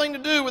don't want anything to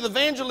do with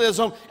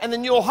evangelism. And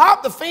then you'll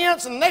hop the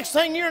fence, and the next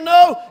thing you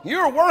know,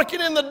 you're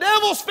working in the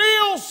devil's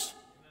fields.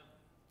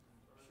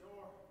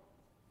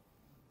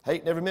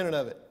 Hating every minute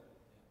of it.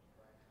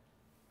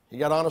 He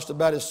got honest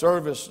about his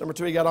service. Number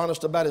 2, he got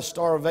honest about his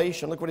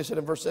starvation. Look what he said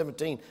in verse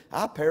 17.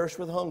 I perish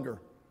with hunger.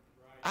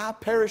 I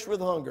perish with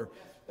hunger.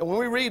 And when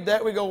we read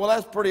that, we go, well,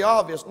 that's pretty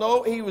obvious.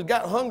 No, he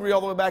got hungry all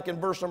the way back in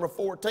verse number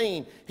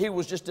 14. He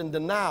was just in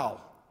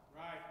denial.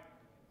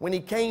 When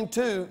he came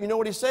to, you know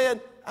what he said?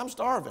 I'm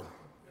starving.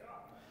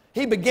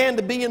 He began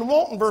to be in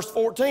want in verse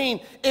 14.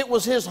 It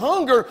was his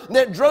hunger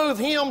that drove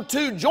him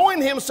to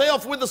join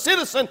himself with the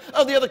citizen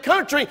of the other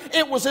country.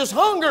 It was his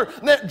hunger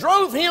that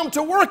drove him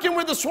to working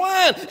with the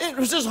swine. It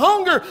was his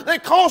hunger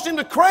that caused him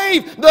to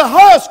crave the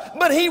husk.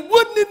 But he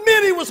wouldn't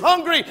admit he was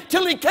hungry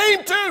till he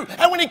came to.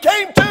 And when he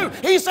came to,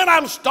 he said,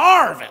 I'm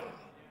starving.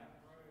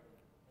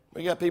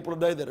 We got people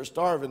today that are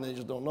starving. They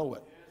just don't know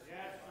it.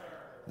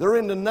 They're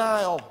in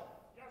denial.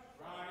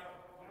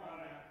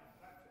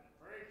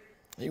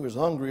 He was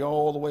hungry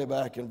all the way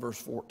back in verse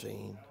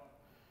 14.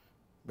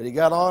 But he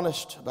got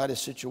honest about his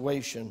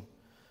situation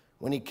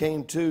when he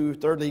came to.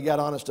 Thirdly, he got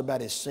honest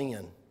about his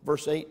sin.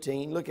 Verse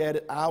 18, look at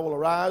it. I will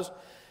arise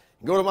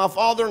and go to my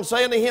father and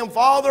say unto him,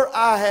 Father,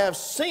 I have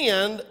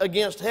sinned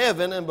against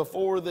heaven and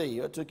before thee.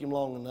 That took him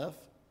long enough.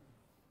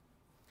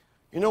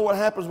 You know what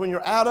happens when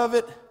you're out of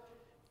it?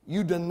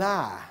 You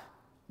deny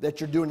that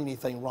you're doing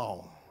anything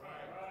wrong.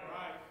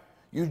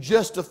 You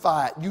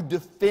justify it. You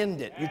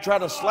defend it. You try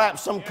to slap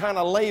some kind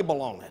of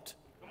label on it.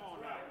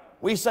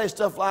 We say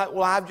stuff like,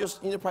 well, I've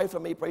just, pray for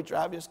me, preacher,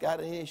 I've just got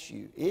an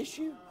issue.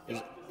 Issue?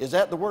 Is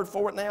that the word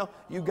for it now?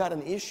 You got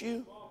an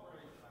issue?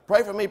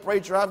 Pray for me,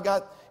 preacher, I've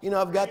got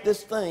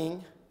this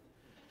thing.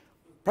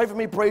 Pray for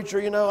me, preacher,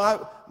 I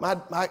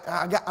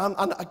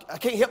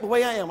can't help the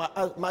way I am.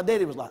 My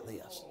daddy was like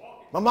this.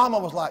 My mama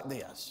was like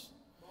this.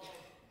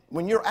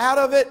 When you're out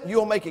of it,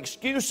 you'll make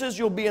excuses,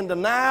 you'll be in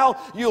denial,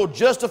 you'll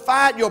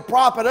justify it, you'll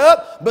prop it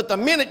up, but the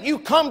minute you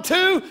come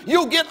to,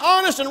 you'll get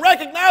honest and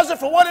recognize it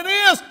for what it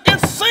is.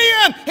 It's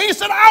sin. He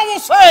said, I will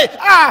say,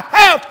 I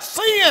have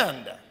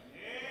sinned. Amen.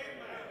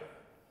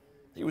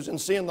 He was in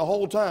sin the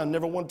whole time.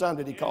 Never one time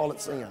did he call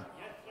it sin.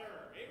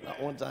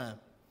 Not one time.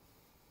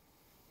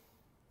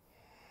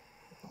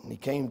 When he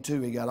came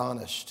to, he got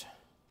honest.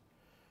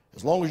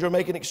 As long as you're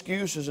making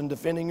excuses and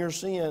defending your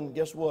sin,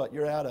 guess what?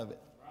 You're out of it.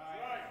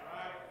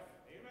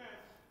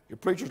 Your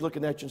preacher's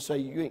looking at you and say,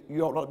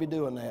 you ought not to be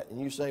doing that. And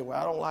you say, well,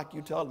 I don't like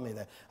you telling me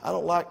that. I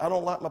don't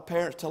like my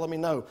parents telling me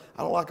no.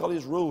 I don't like all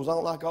these rules. I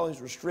don't like all these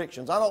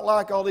restrictions. I don't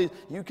like all these,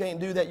 you can't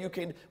do that, you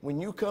can't.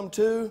 When you come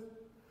to,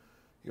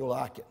 you'll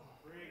like it.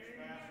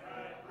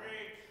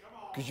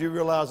 Because you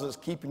realize that it's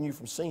keeping you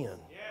from sin.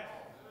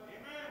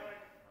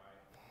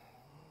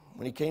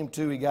 When he came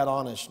to, he got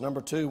honest. Number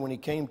two, when he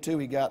came to,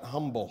 he got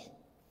humble.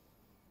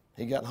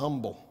 He got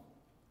humble.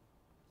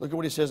 Look at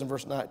what he says in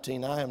verse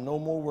 19. I am no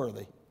more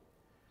worthy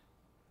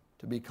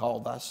to be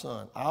called thy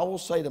son. I will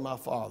say to my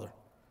father,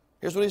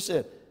 here's what he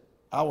said,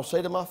 I will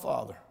say to my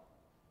father,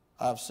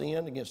 I have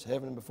sinned against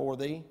heaven and before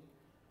thee,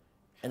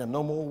 and am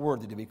no more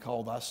worthy to be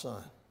called thy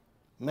son.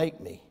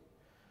 Make me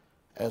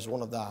as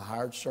one of thy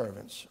hired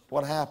servants.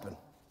 What happened?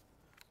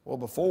 Well,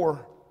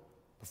 before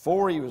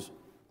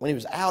when he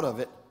was out of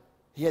it,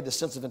 he had the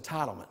sense of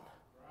entitlement.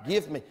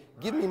 Give me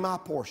my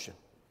portion.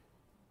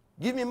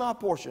 Give me my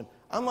portion.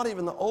 I'm not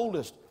even the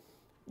oldest.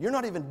 You're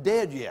not even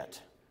dead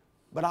yet,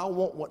 but I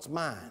want what's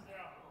mine.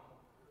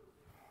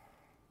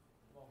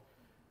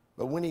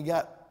 But when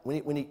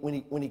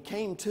he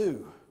came to,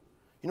 you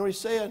know what he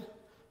said?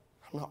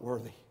 I'm not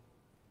worthy.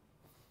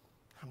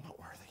 I'm not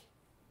worthy.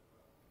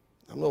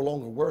 I'm no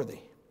longer worthy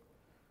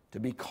to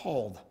be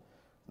called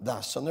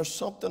thy son. There's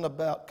something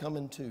about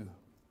coming to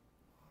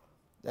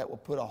that will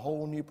put a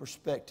whole new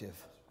perspective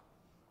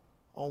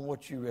on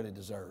what you really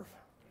deserve.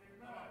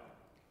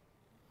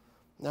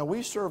 Now,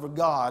 we serve a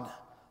God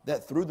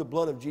that through the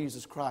blood of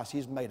Jesus Christ,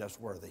 he's made us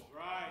worthy.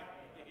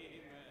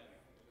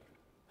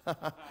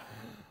 Right.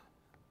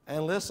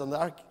 And listen,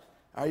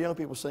 our young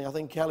people sing, I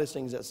think Callie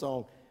sings that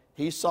song,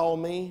 he saw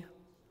me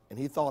and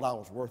he thought I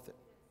was worth it.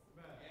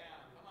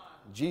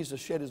 Jesus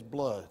shed his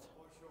blood.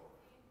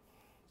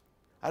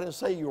 I didn't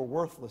say you were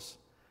worthless.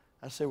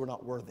 I say we're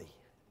not worthy.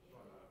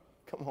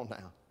 Come on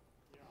now.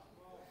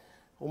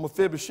 Well,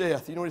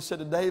 Mephibosheth, you know what he said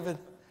to David?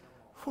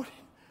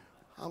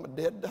 I'm a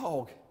dead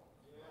dog.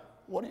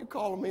 What are you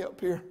calling me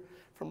up here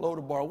from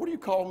Lodabar? What are you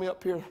calling me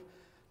up here to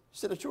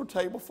sit at your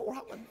table for?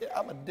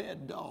 I'm a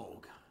dead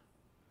dog.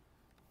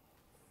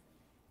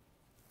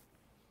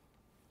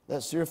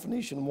 That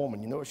Syrophoenician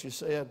woman, you know what she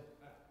said?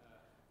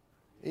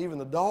 Even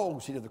the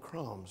dogs eat of the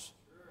crumbs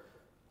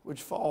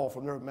which fall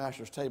from their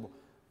master's table.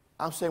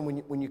 I'm saying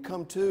when you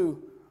come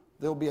to,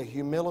 there'll be a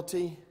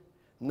humility,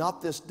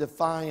 not this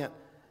defiant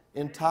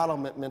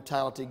entitlement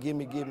mentality. Give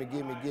me, give me,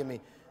 give me, give me.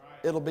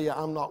 It'll be,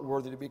 I'm not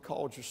worthy to be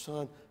called your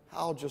son.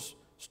 I'll just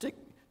stick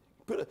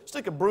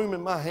a broom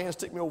in my hand,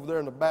 stick me over there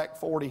in the back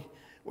 40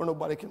 where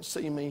nobody can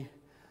see me,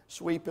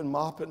 sweeping,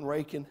 mopping,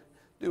 raking,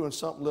 doing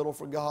something little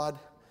for God.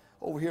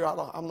 Over here,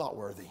 I'm not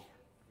worthy.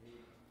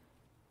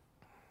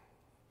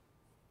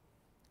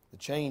 The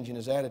change in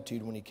his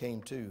attitude when he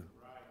came to.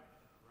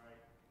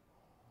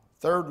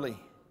 Thirdly,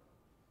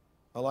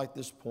 I like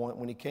this point.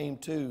 When he came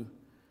to,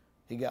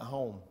 he got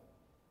home.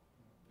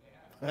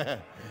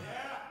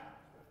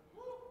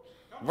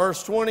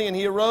 Verse 20, and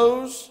he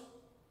arose,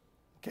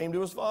 came to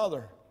his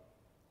father.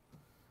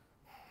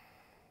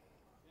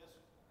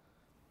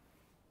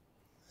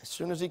 As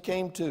soon as he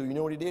came to, you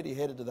know what he did? He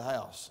headed to the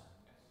house.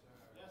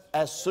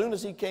 As soon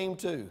as he came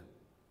to.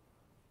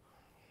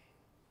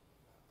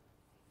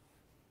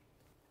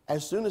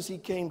 As soon as he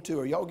came to,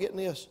 are y'all getting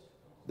this?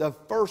 The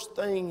first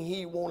thing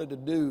he wanted to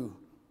do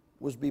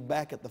was be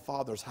back at the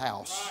Father's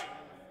house,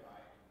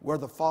 where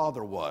the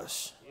Father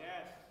was,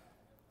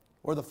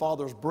 where the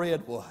Father's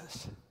bread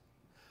was,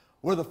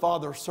 where the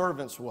Father's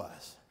servants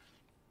was.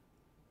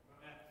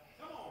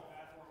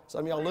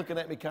 Some of y'all looking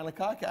at me kind of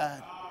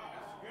cockeyed.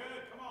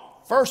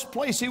 First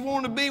place he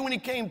wanted to be when he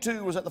came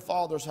to was at the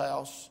Father's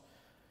house.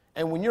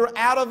 And when you're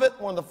out of it,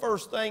 one of the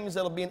first things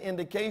that'll be an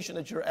indication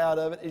that you're out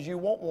of it is you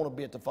won't want to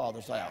be at the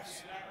Father's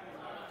house.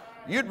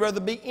 You'd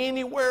rather be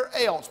anywhere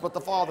else but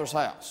the Father's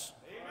house.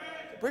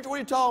 Preacher, what are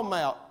you talking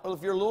about? Well,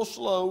 if you're a little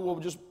slow, we'll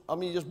just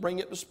bring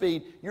it to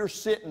speed. You're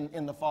sitting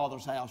in the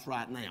Father's house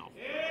right now.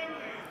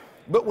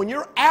 But when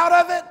you're out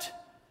of it,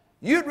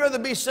 you'd rather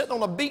be sitting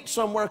on a beach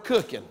somewhere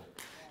cooking.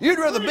 You'd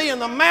rather be in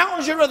the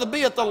mountains. You'd rather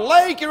be at the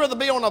lake. You'd rather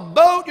be on a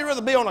boat. You'd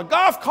rather be on a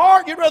golf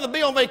cart. You'd rather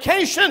be on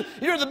vacation.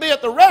 You'd rather be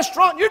at the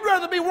restaurant. You'd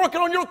rather be working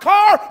on your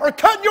car or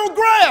cutting your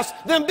grass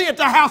than be at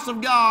the house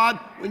of God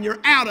when you're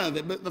out of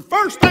it. But the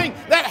first thing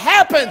that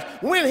happened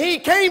when he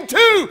came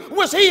to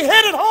was he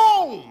headed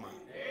home.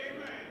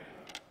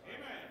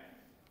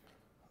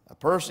 A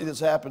person that's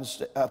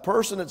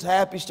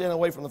happy staying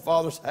away from the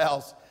Father's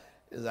house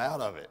is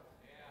out of it.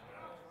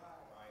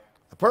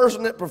 A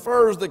person that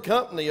prefers the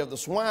company of the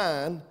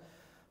swine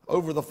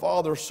over the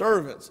Father's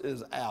servants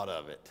is out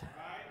of it.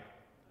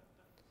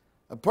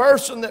 A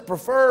person that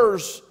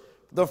prefers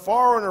the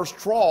foreigner's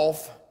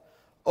trough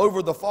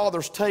over the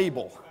Father's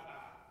table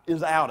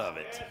is out of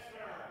it.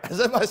 Is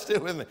everybody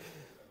still with me?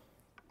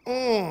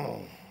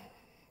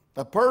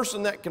 A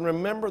person that can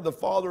remember the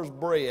Father's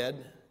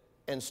bread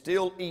and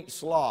still eat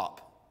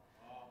slop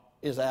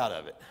is out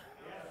of it.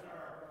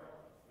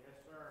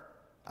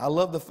 I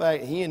love the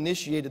fact he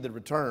initiated the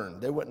return.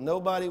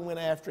 Nobody went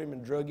after him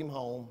and drug him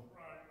home.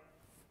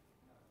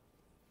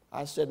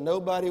 I said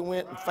nobody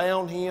went and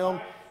found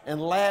him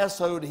and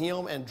lassoed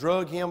him and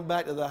drug him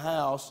back to the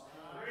house.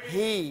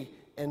 He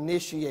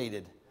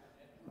initiated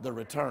the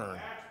return.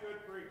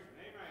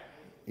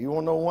 You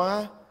want to know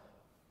why?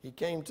 He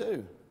came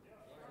to.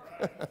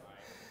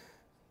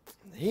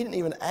 He didn't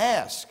even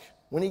ask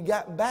when he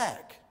got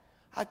back.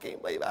 I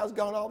can't believe I was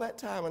gone all that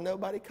time and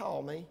nobody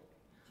called me.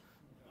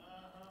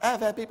 I've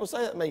had people say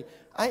that to me,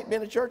 I ain't been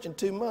to church in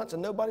 2 months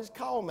and nobody's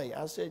called me.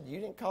 I said, you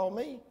didn't call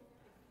me.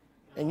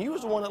 And you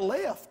was the one that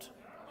left.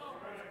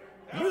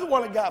 You're the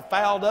one that got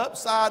fouled up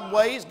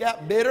sideways,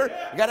 got bitter,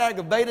 got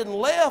aggravated and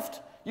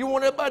left. You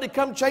want everybody to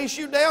come chase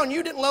you down.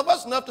 You didn't love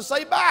us enough to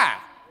say bye.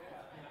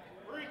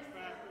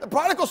 The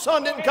prodigal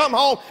son didn't come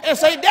home and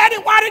say, Daddy,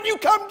 why didn't you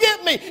come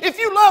get me? If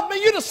you loved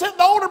me, you'd have sent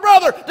the older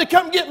brother to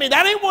come get me.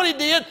 That ain't what he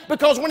did,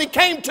 because when he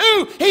came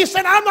to, he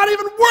said, I'm not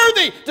even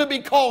worthy to be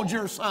called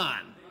your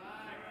son.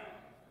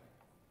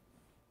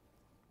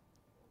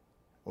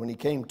 When he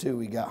came to,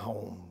 he got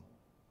home.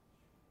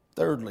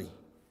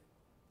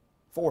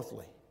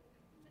 Fourthly,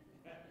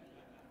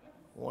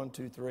 1,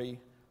 2, 3,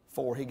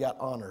 4, he got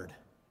honored.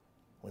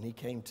 When he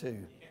came to,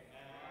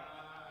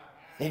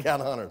 he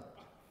got honored.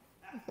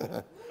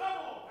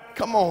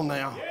 Come on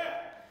now.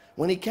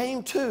 When he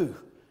came to,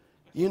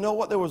 you know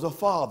what? There was a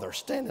father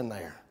standing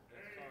there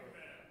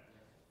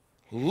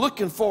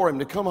looking for him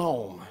to come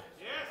home.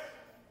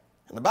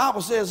 And the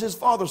Bible says his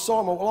father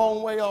saw him a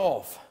long way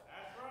off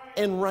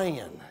and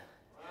ran.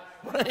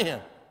 Ran.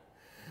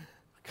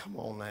 Come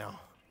on now.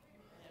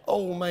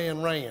 Old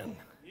man ran.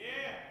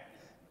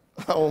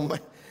 Oh man.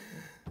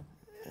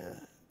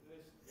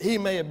 He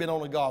may have been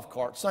on a golf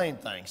cart. Same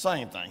thing.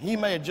 He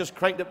may have just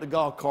cranked up the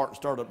golf cart and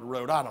started up the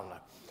road. I don't know.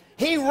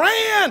 He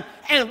ran,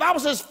 and the Bible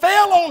says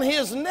fell on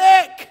his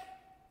neck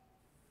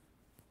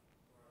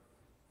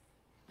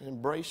and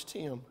embraced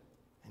him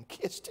and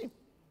kissed him.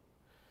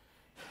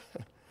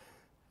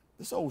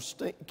 This old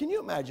stink. Can you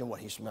imagine what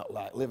he smelled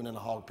like living in a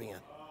hog pen?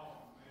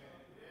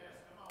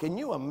 Can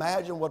you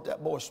imagine what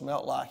that boy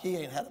smelled like? He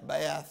ain't had a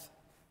bath.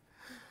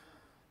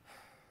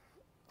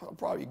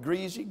 Probably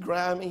greasy,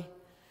 grimy,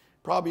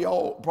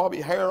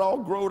 probably hair all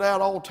growed out,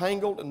 all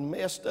tangled and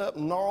messed up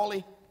and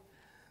gnarly.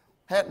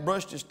 Hadn't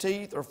brushed his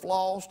teeth or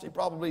flossed.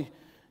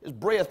 His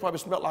breath probably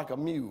smelled like a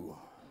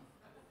mule.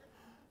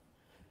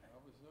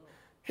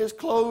 His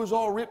clothes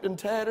all ripped and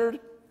tattered.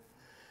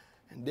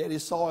 And Daddy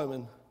saw him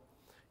and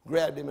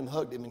grabbed him and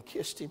hugged him and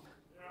kissed him.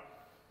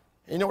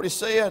 And you know what he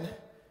said?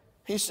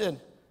 He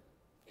said,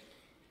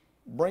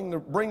 bring the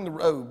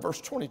robe, verse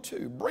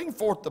 22. Bring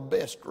forth the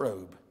best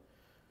robe.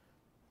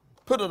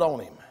 Put it on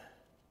him.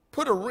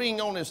 Put a ring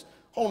on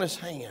his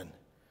hand.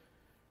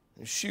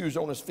 And shoes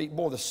on his feet.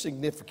 Boy, the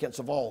significance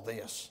of all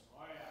this.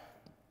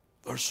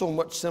 There's so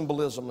much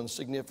symbolism and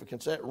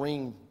significance. That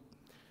ring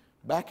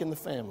back in the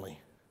family.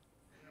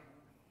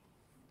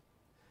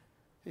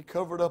 He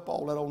covered up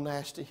all that old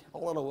nasty,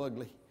 all that old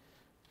ugly.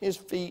 His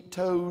feet,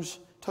 toes,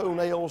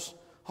 toenails,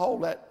 all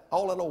that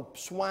old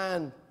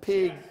swine,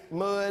 pig,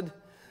 mud.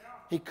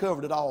 He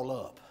covered it all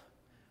up.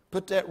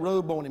 Put that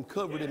robe on him,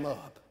 covered him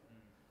up.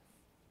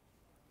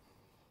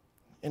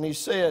 And he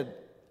said,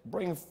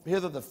 bring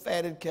hither the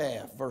fatted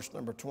calf, verse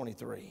number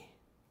 23.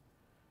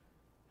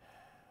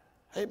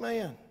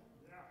 Amen.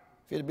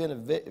 If it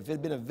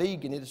had been a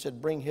vegan, he'd have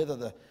said, bring hither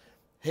the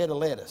head of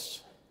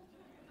lettuce.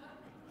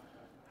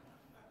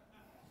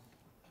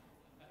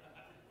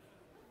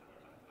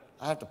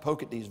 I have to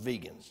poke at these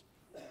vegans.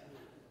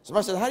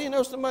 Somebody said, how do you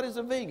know somebody's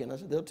a vegan? I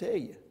said, they'll tell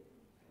you.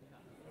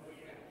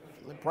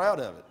 They're proud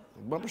of it.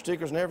 Bumper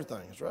stickers and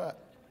everything. That's right.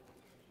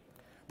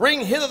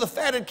 Bring hither the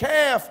fatted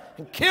calf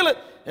and kill it,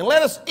 and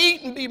let us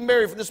eat and be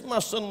merry. For this my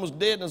son was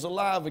dead and is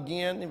alive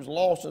again. He was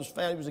lost and is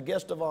found. He was a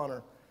guest of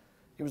honor.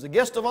 He was a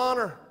guest of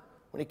honor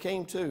when he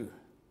came to.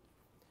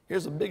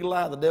 Here's a big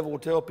lie the devil will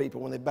tell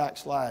people when they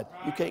backslide.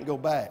 You can't go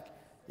back.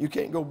 You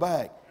can't go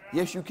back.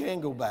 Yes, you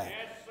can go back.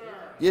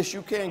 Yes,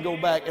 you can go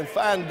back and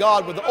find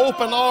God with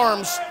open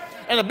arms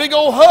and a big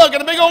old hug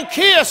and a big old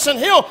kiss, and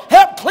He'll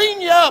help clean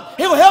you up.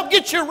 He'll help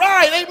get you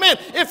right. Amen.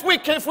 If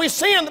we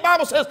sin, the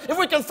Bible says, if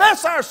we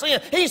confess our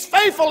sin, He's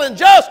faithful and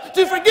just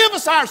to forgive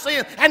us our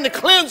sin and to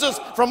cleanse us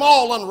from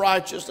all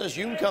unrighteousness.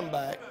 You can come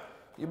back.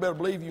 You better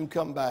believe you can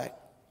come back.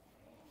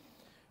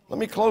 Let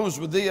me close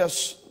with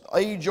this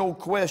age-old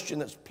question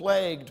that's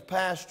plagued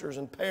pastors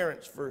and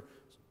parents for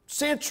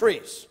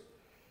centuries.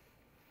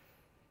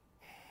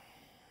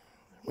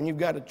 When you've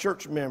got a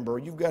church member or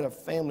you've got a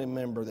family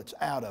member that's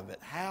out of it,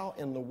 how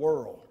in the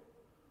world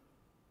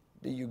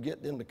do you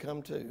get them to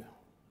come to?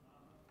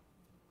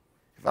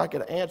 If I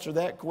could answer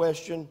that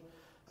question,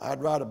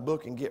 I'd write a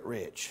book and get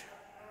rich.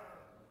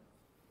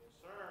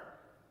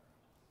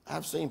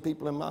 I've seen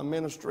people in my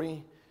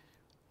ministry,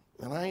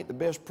 and I ain't the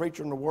best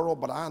preacher in the world,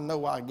 but I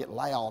know I get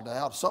loud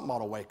out. Something ought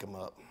to wake them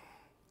up.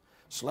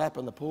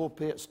 Slapping the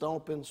pulpit,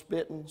 stomping,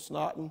 spitting,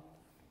 snotting.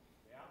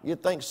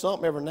 You'd think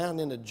something every now and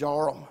then to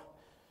jar them.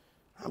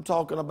 I'm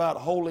talking about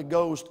Holy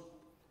Ghost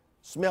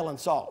smelling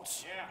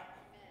salts.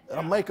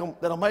 That'll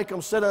make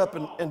them sit up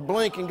and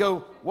blink and go,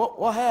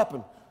 what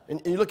happened?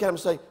 And you look at them and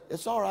say,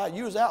 it's all right,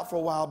 you was out for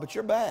a while, but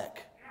you're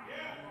back.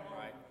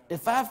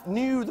 If I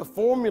knew the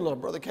formula,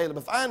 Brother Caleb,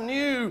 if I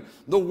knew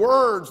the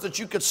words that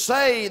you could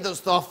say, the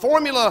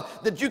formula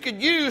that you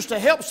could use to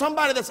help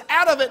somebody that's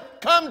out of it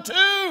come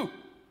to,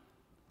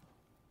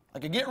 I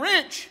could get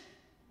rich.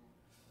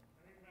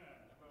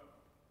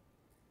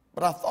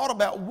 But I thought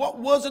about what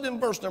was it in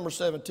verse number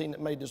 17 that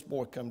made this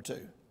boy come to?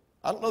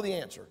 I don't know the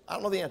answer.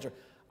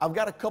 I've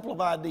got a couple of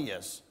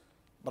ideas,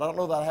 but I don't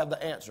know that I have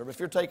the answer. But if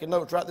you're taking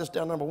notes, write this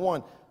down. Number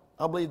one,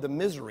 I believe the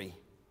misery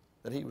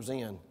that he was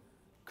in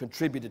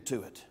contributed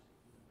to it.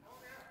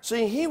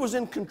 See, he was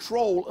in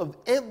control of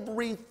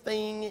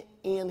everything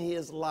in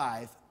his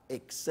life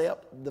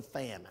except the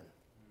famine.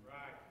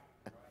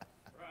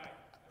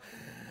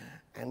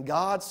 And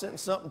God sent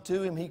something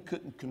to him he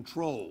couldn't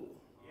control.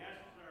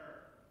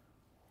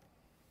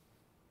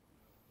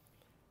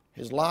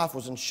 His life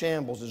was in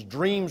shambles. His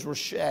dreams were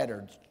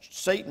shattered.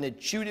 Satan had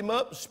chewed him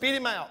up, spit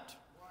him out.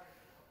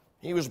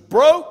 He was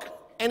broke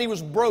and he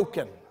was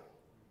broken.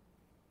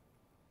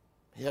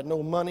 He had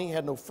no money,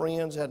 had no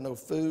friends, had no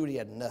food, he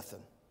had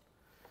nothing.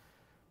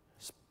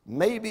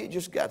 Maybe it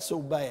just got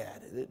so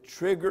bad that it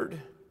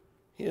triggered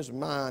his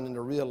mind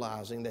into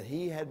realizing that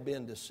he had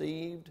been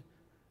deceived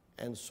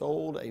and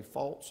sold a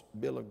false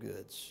bill of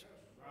goods.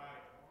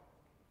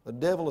 The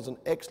devil is an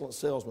excellent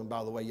salesman,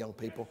 by the way, young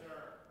people.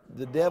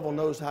 The devil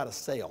knows how to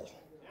sell.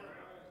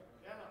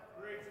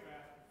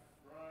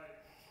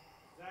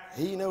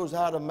 He knows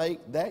how to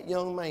make that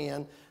young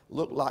man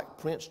look like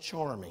Prince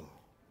Charming.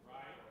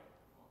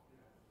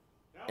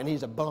 And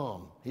he's a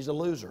bum. He's a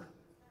loser.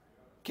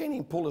 Can't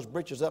even pull his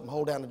britches up and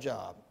hold down a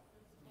job.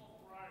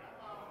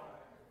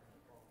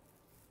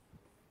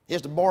 He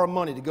has to borrow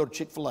money to go to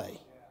Chick-fil-A.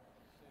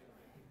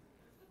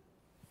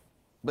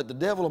 But the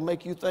devil will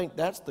make you think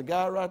that's the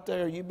guy right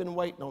there you've been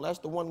waiting on. That's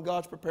the one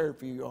God's prepared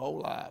for you your whole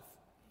life.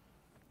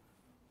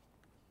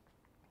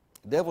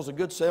 The devil's a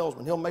good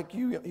salesman. He'll make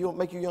you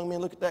young men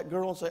look at that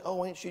girl and say,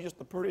 oh, ain't she just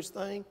the prettiest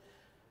thing?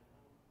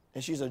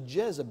 And she's a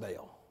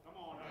Jezebel.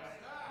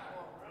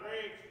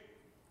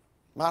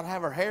 Might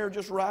have her hair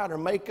just right, her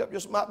makeup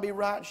just might be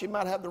right, she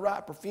might have the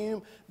right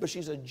perfume, but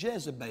she's a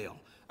Jezebel.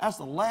 That's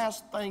the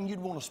last thing you'd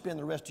want to spend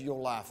the rest of your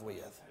life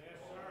with.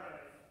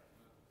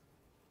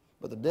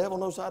 But the devil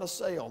knows how to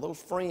sell those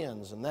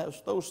friends and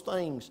those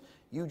things.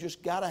 You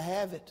just got to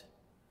have it.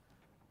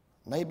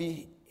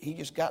 Maybe he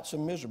just got so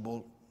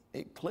miserable,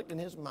 it clicked in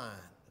his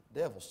mind. The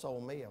devil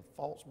sold me a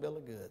false bill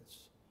of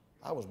goods.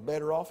 I was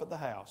better off at the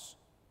house,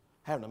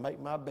 having to make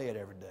my bed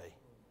every day.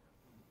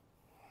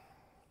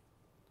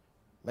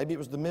 Maybe it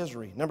was the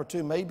misery. Number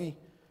two, maybe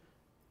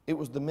it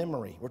was the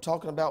memory. We're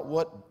talking about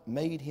what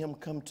made him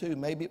come to.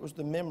 Maybe it was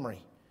the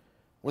memory.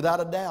 Without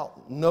a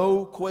doubt,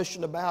 no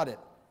question about it,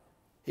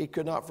 he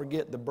could not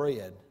forget the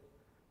bread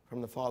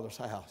from the Father's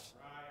house.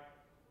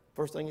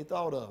 First thing he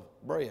thought of,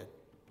 bread.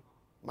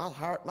 My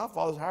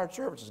father's hired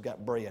servants has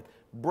got bread.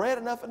 Bread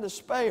enough and to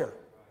spare.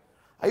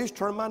 I used to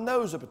turn my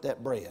nose up at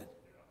that bread.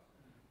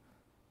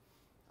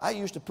 I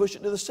used to push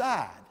it to the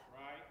side.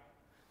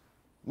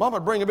 Mama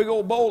would bring a big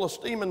old bowl of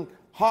steaming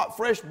hot,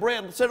 fresh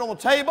bread and sit it on the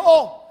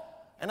table,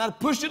 and I'd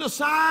push it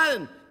aside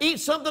and eat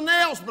something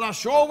else, but I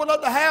sure would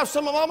love to have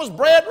some of Mama's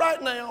bread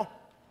right now.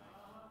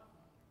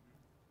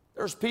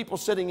 There's people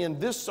sitting in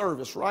this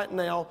service right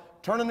now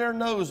turning their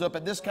nose up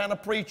at this kind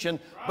of preaching,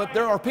 but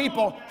there are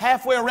people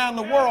halfway around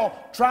the world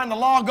trying to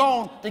log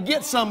on to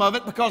get some of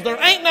it because there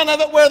ain't none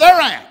of it where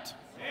they're at.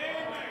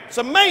 It's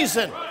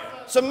amazing.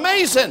 It's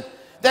amazing.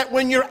 that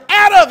when you're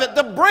out of it,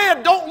 the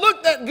bread don't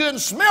look that good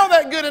and smell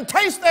that good and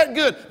taste that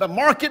good. But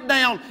mark it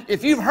down.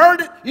 If you've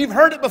heard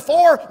it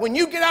before. When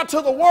you get out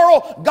to the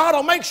world, God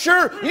will make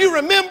sure you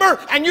remember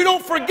and you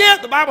don't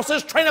forget. The Bible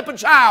says, train up a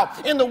child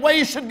in the way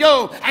he should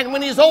go. And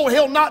when he's old,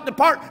 he'll not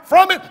depart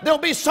from it. There'll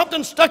be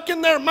something stuck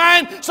in their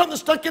mind, something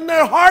stuck in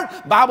their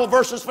heart. Bible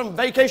verses from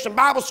Vacation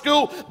Bible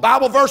School,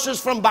 Bible verses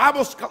from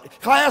Bible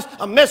class,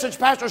 a message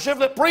Pastor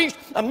Shiflett preached,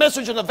 a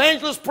message an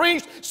evangelist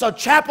preached, so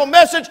chapel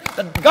message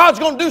that God's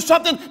going to do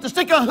something to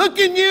stick a hook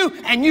in you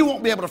and you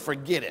won't be able to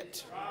forget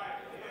it.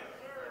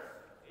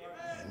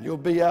 And you'll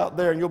be out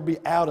there and you'll be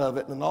out of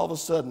it, and then all of a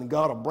sudden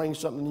God will bring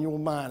something in your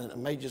mind and it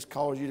may just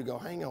cause you to go,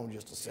 hang on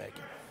just a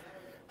second.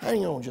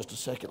 Hang on just a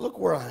second. Look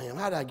where I am.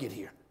 How did I get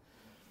here?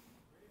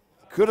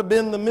 Could have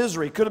been the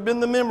misery, could have been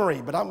the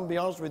memory, but I'm going to be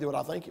honest with you what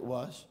I think it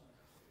was.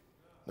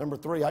 Number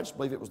 3, I just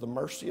believe it was the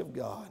mercy of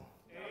God.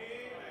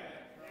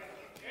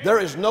 There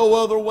is no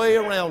other way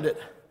around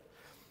it.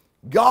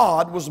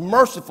 God was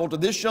merciful to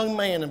this young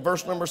man in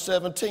verse number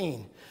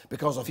 17,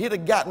 because if he'd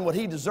have gotten what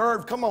he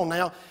deserved, come on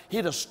now,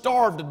 he'd have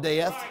starved to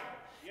death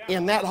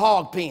in that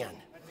hog pen.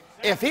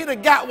 If he'd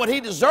have got what he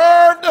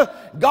deserved,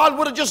 God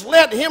would have just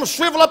let him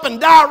shrivel up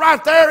and die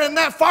right there in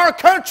that far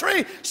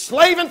country,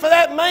 slaving for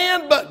that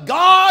man. But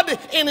God,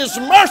 in his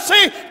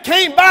mercy,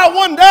 came by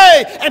one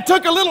day and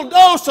took a little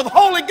dose of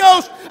Holy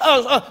Ghost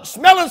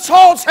smelling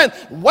salts and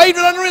waved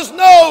it under his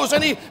nose,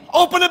 and he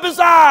opened up his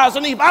eyes,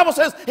 and the Bible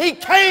says he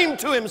came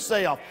to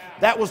himself.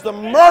 That was the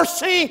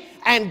mercy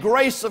and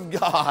grace of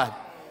God.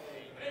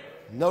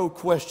 No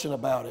question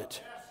about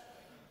it.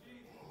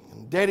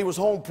 And Daddy was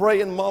home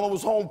praying, Mama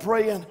was home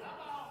praying.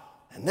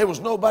 And there was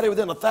nobody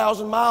within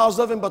 1,000 miles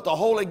of him, but the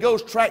Holy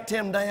Ghost tracked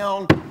him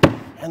down,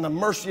 and the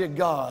mercy of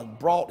God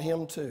brought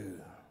him to.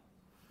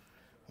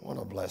 What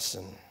a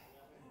blessing.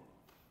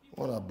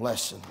 What a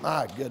blessing.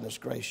 My goodness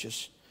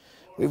gracious.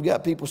 We've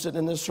got people sitting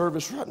in this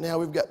service right now.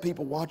 We've got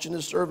people watching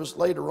this service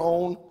later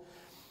on.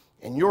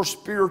 And your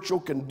spiritual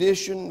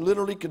condition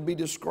literally could be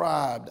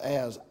described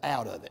as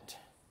out of it.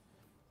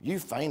 You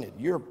fainted.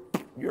 You're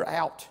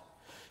out.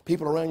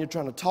 People around you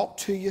trying to talk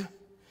to you.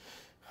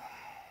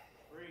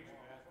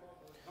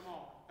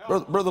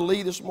 Brother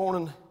Lee this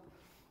morning,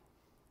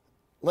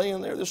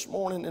 laying there this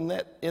morning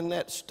in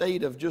that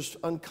state of just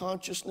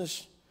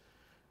unconsciousness.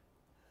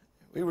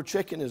 We were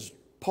checking his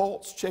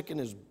pulse, checking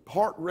his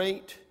heart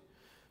rate.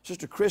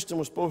 Sister Kristen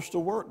was supposed to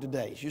work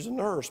today. She's a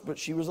nurse, but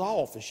she was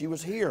off and she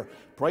was here.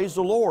 Praise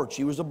the Lord,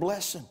 she was a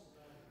blessing.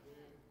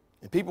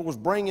 And people was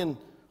bringing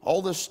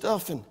all this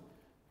stuff, and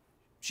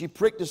she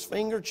pricked his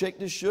finger, checked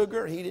his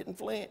sugar. He didn't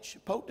flinch.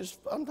 Poked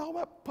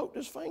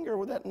his finger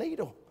with that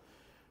needle.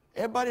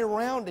 Everybody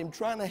around him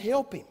trying to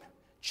help him,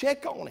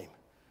 check on him,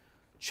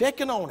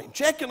 checking on him,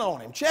 checking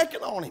on him,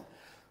 checking on him.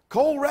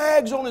 Cold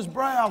rags on his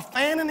brow,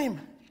 fanning him,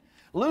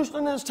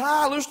 loosening his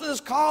tie, loosening his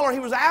collar. He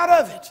was out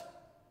of it.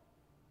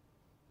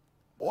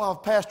 Boy, I've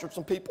pastored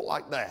some people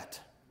like that.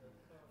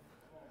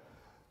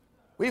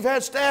 We've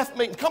had staff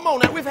meetings. Come on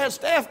now, we've had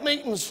staff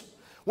meetings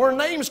where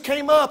names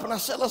came up, and I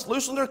said, let's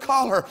loosen their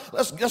collar.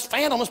 Let's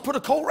fan them. Let's put a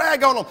cold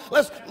rag on them.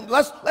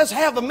 Let's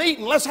have a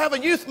meeting. Let's have a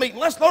youth meeting.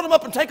 Let's load them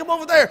up and take them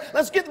over there.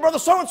 Let's get Brother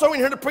so-and-so in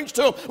here to preach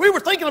to them. We were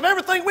thinking of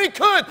everything we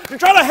could to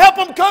try to help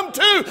them come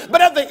to.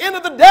 But at the end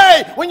of the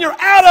day, when you're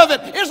out of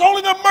it, it's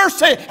only the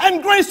mercy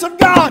and grace of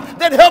God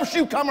that helps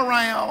you come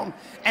around.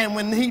 And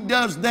when he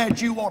does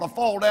that, you ought to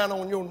fall down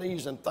on your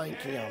knees and thank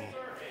him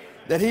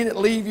that he didn't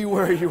leave you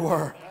where you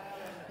were.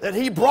 That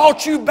he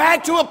brought you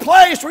back to a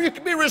place where you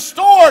can be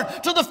restored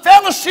to the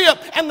fellowship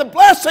and the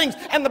blessings.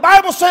 And the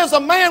Bible says a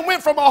man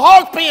went from a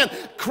hog pen,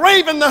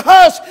 craving the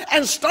husk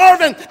and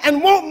starving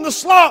and wanting the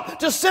slop,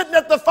 to sitting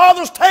at the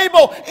Father's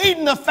table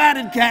eating the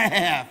fatted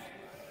calf.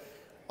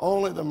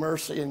 Only the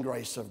mercy and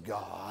grace of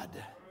God.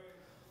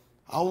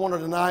 I wonder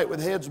tonight,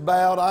 with heads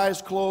bowed,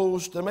 eyes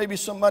closed, there may be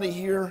somebody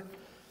here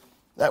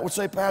that would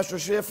say, Pastor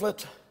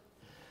Shiflett,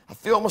 I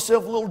feel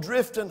myself a little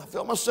drifting. I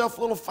feel myself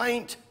a little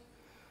faint.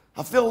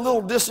 I feel a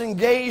little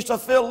disengaged. I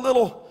feel a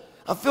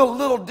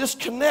little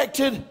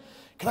disconnected.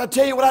 Can I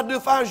tell you what I'd do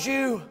if I was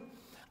you?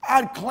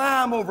 I'd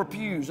climb over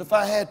pews if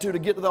I had to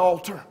get to the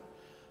altar.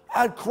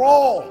 I'd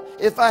crawl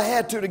if I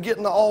had to get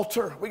in the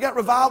altar. We got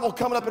revival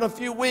coming up in a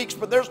few weeks,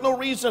 but there's no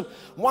reason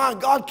why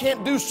God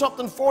can't do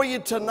something for you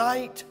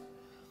tonight.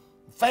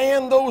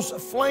 Fan those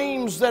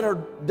flames that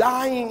are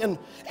dying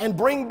and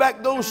bring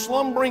back those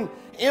slumbering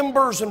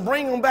embers and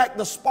bring them back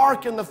the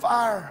spark and the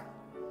fire.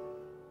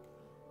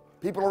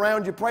 People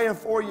around you praying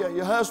for you.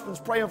 Your husband's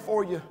praying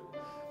for you.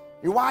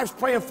 Your wife's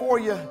praying for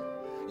you.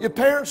 Your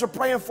parents are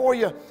praying for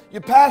you.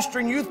 Your pastor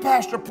and youth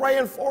pastor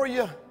praying for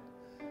you.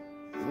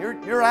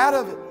 And you're out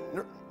of it.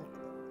 You're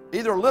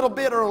either a little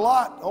bit or a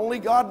lot. Only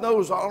God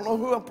knows. I don't know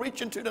who I'm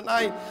preaching to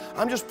tonight.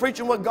 I'm just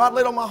preaching what God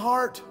laid on my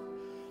heart.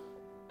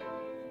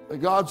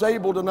 But God's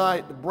able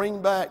tonight to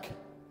bring back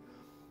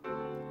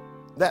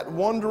that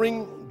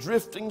wandering,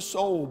 drifting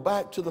soul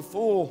back to the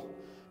full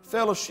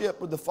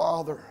fellowship with the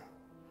Father.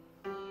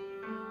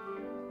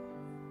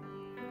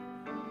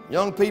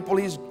 Young people,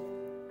 He's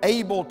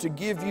able to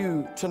give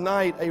you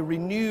tonight a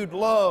renewed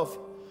love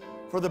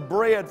for the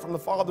bread from the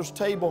Father's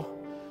table.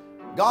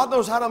 God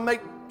knows how to make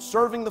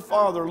serving the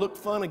Father look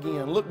fun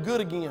again, look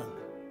good again.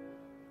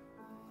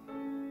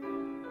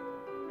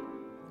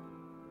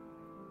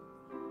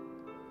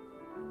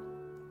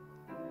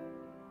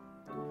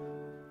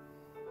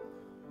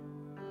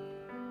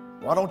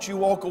 Why don't you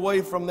walk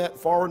away from that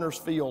foreigner's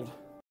field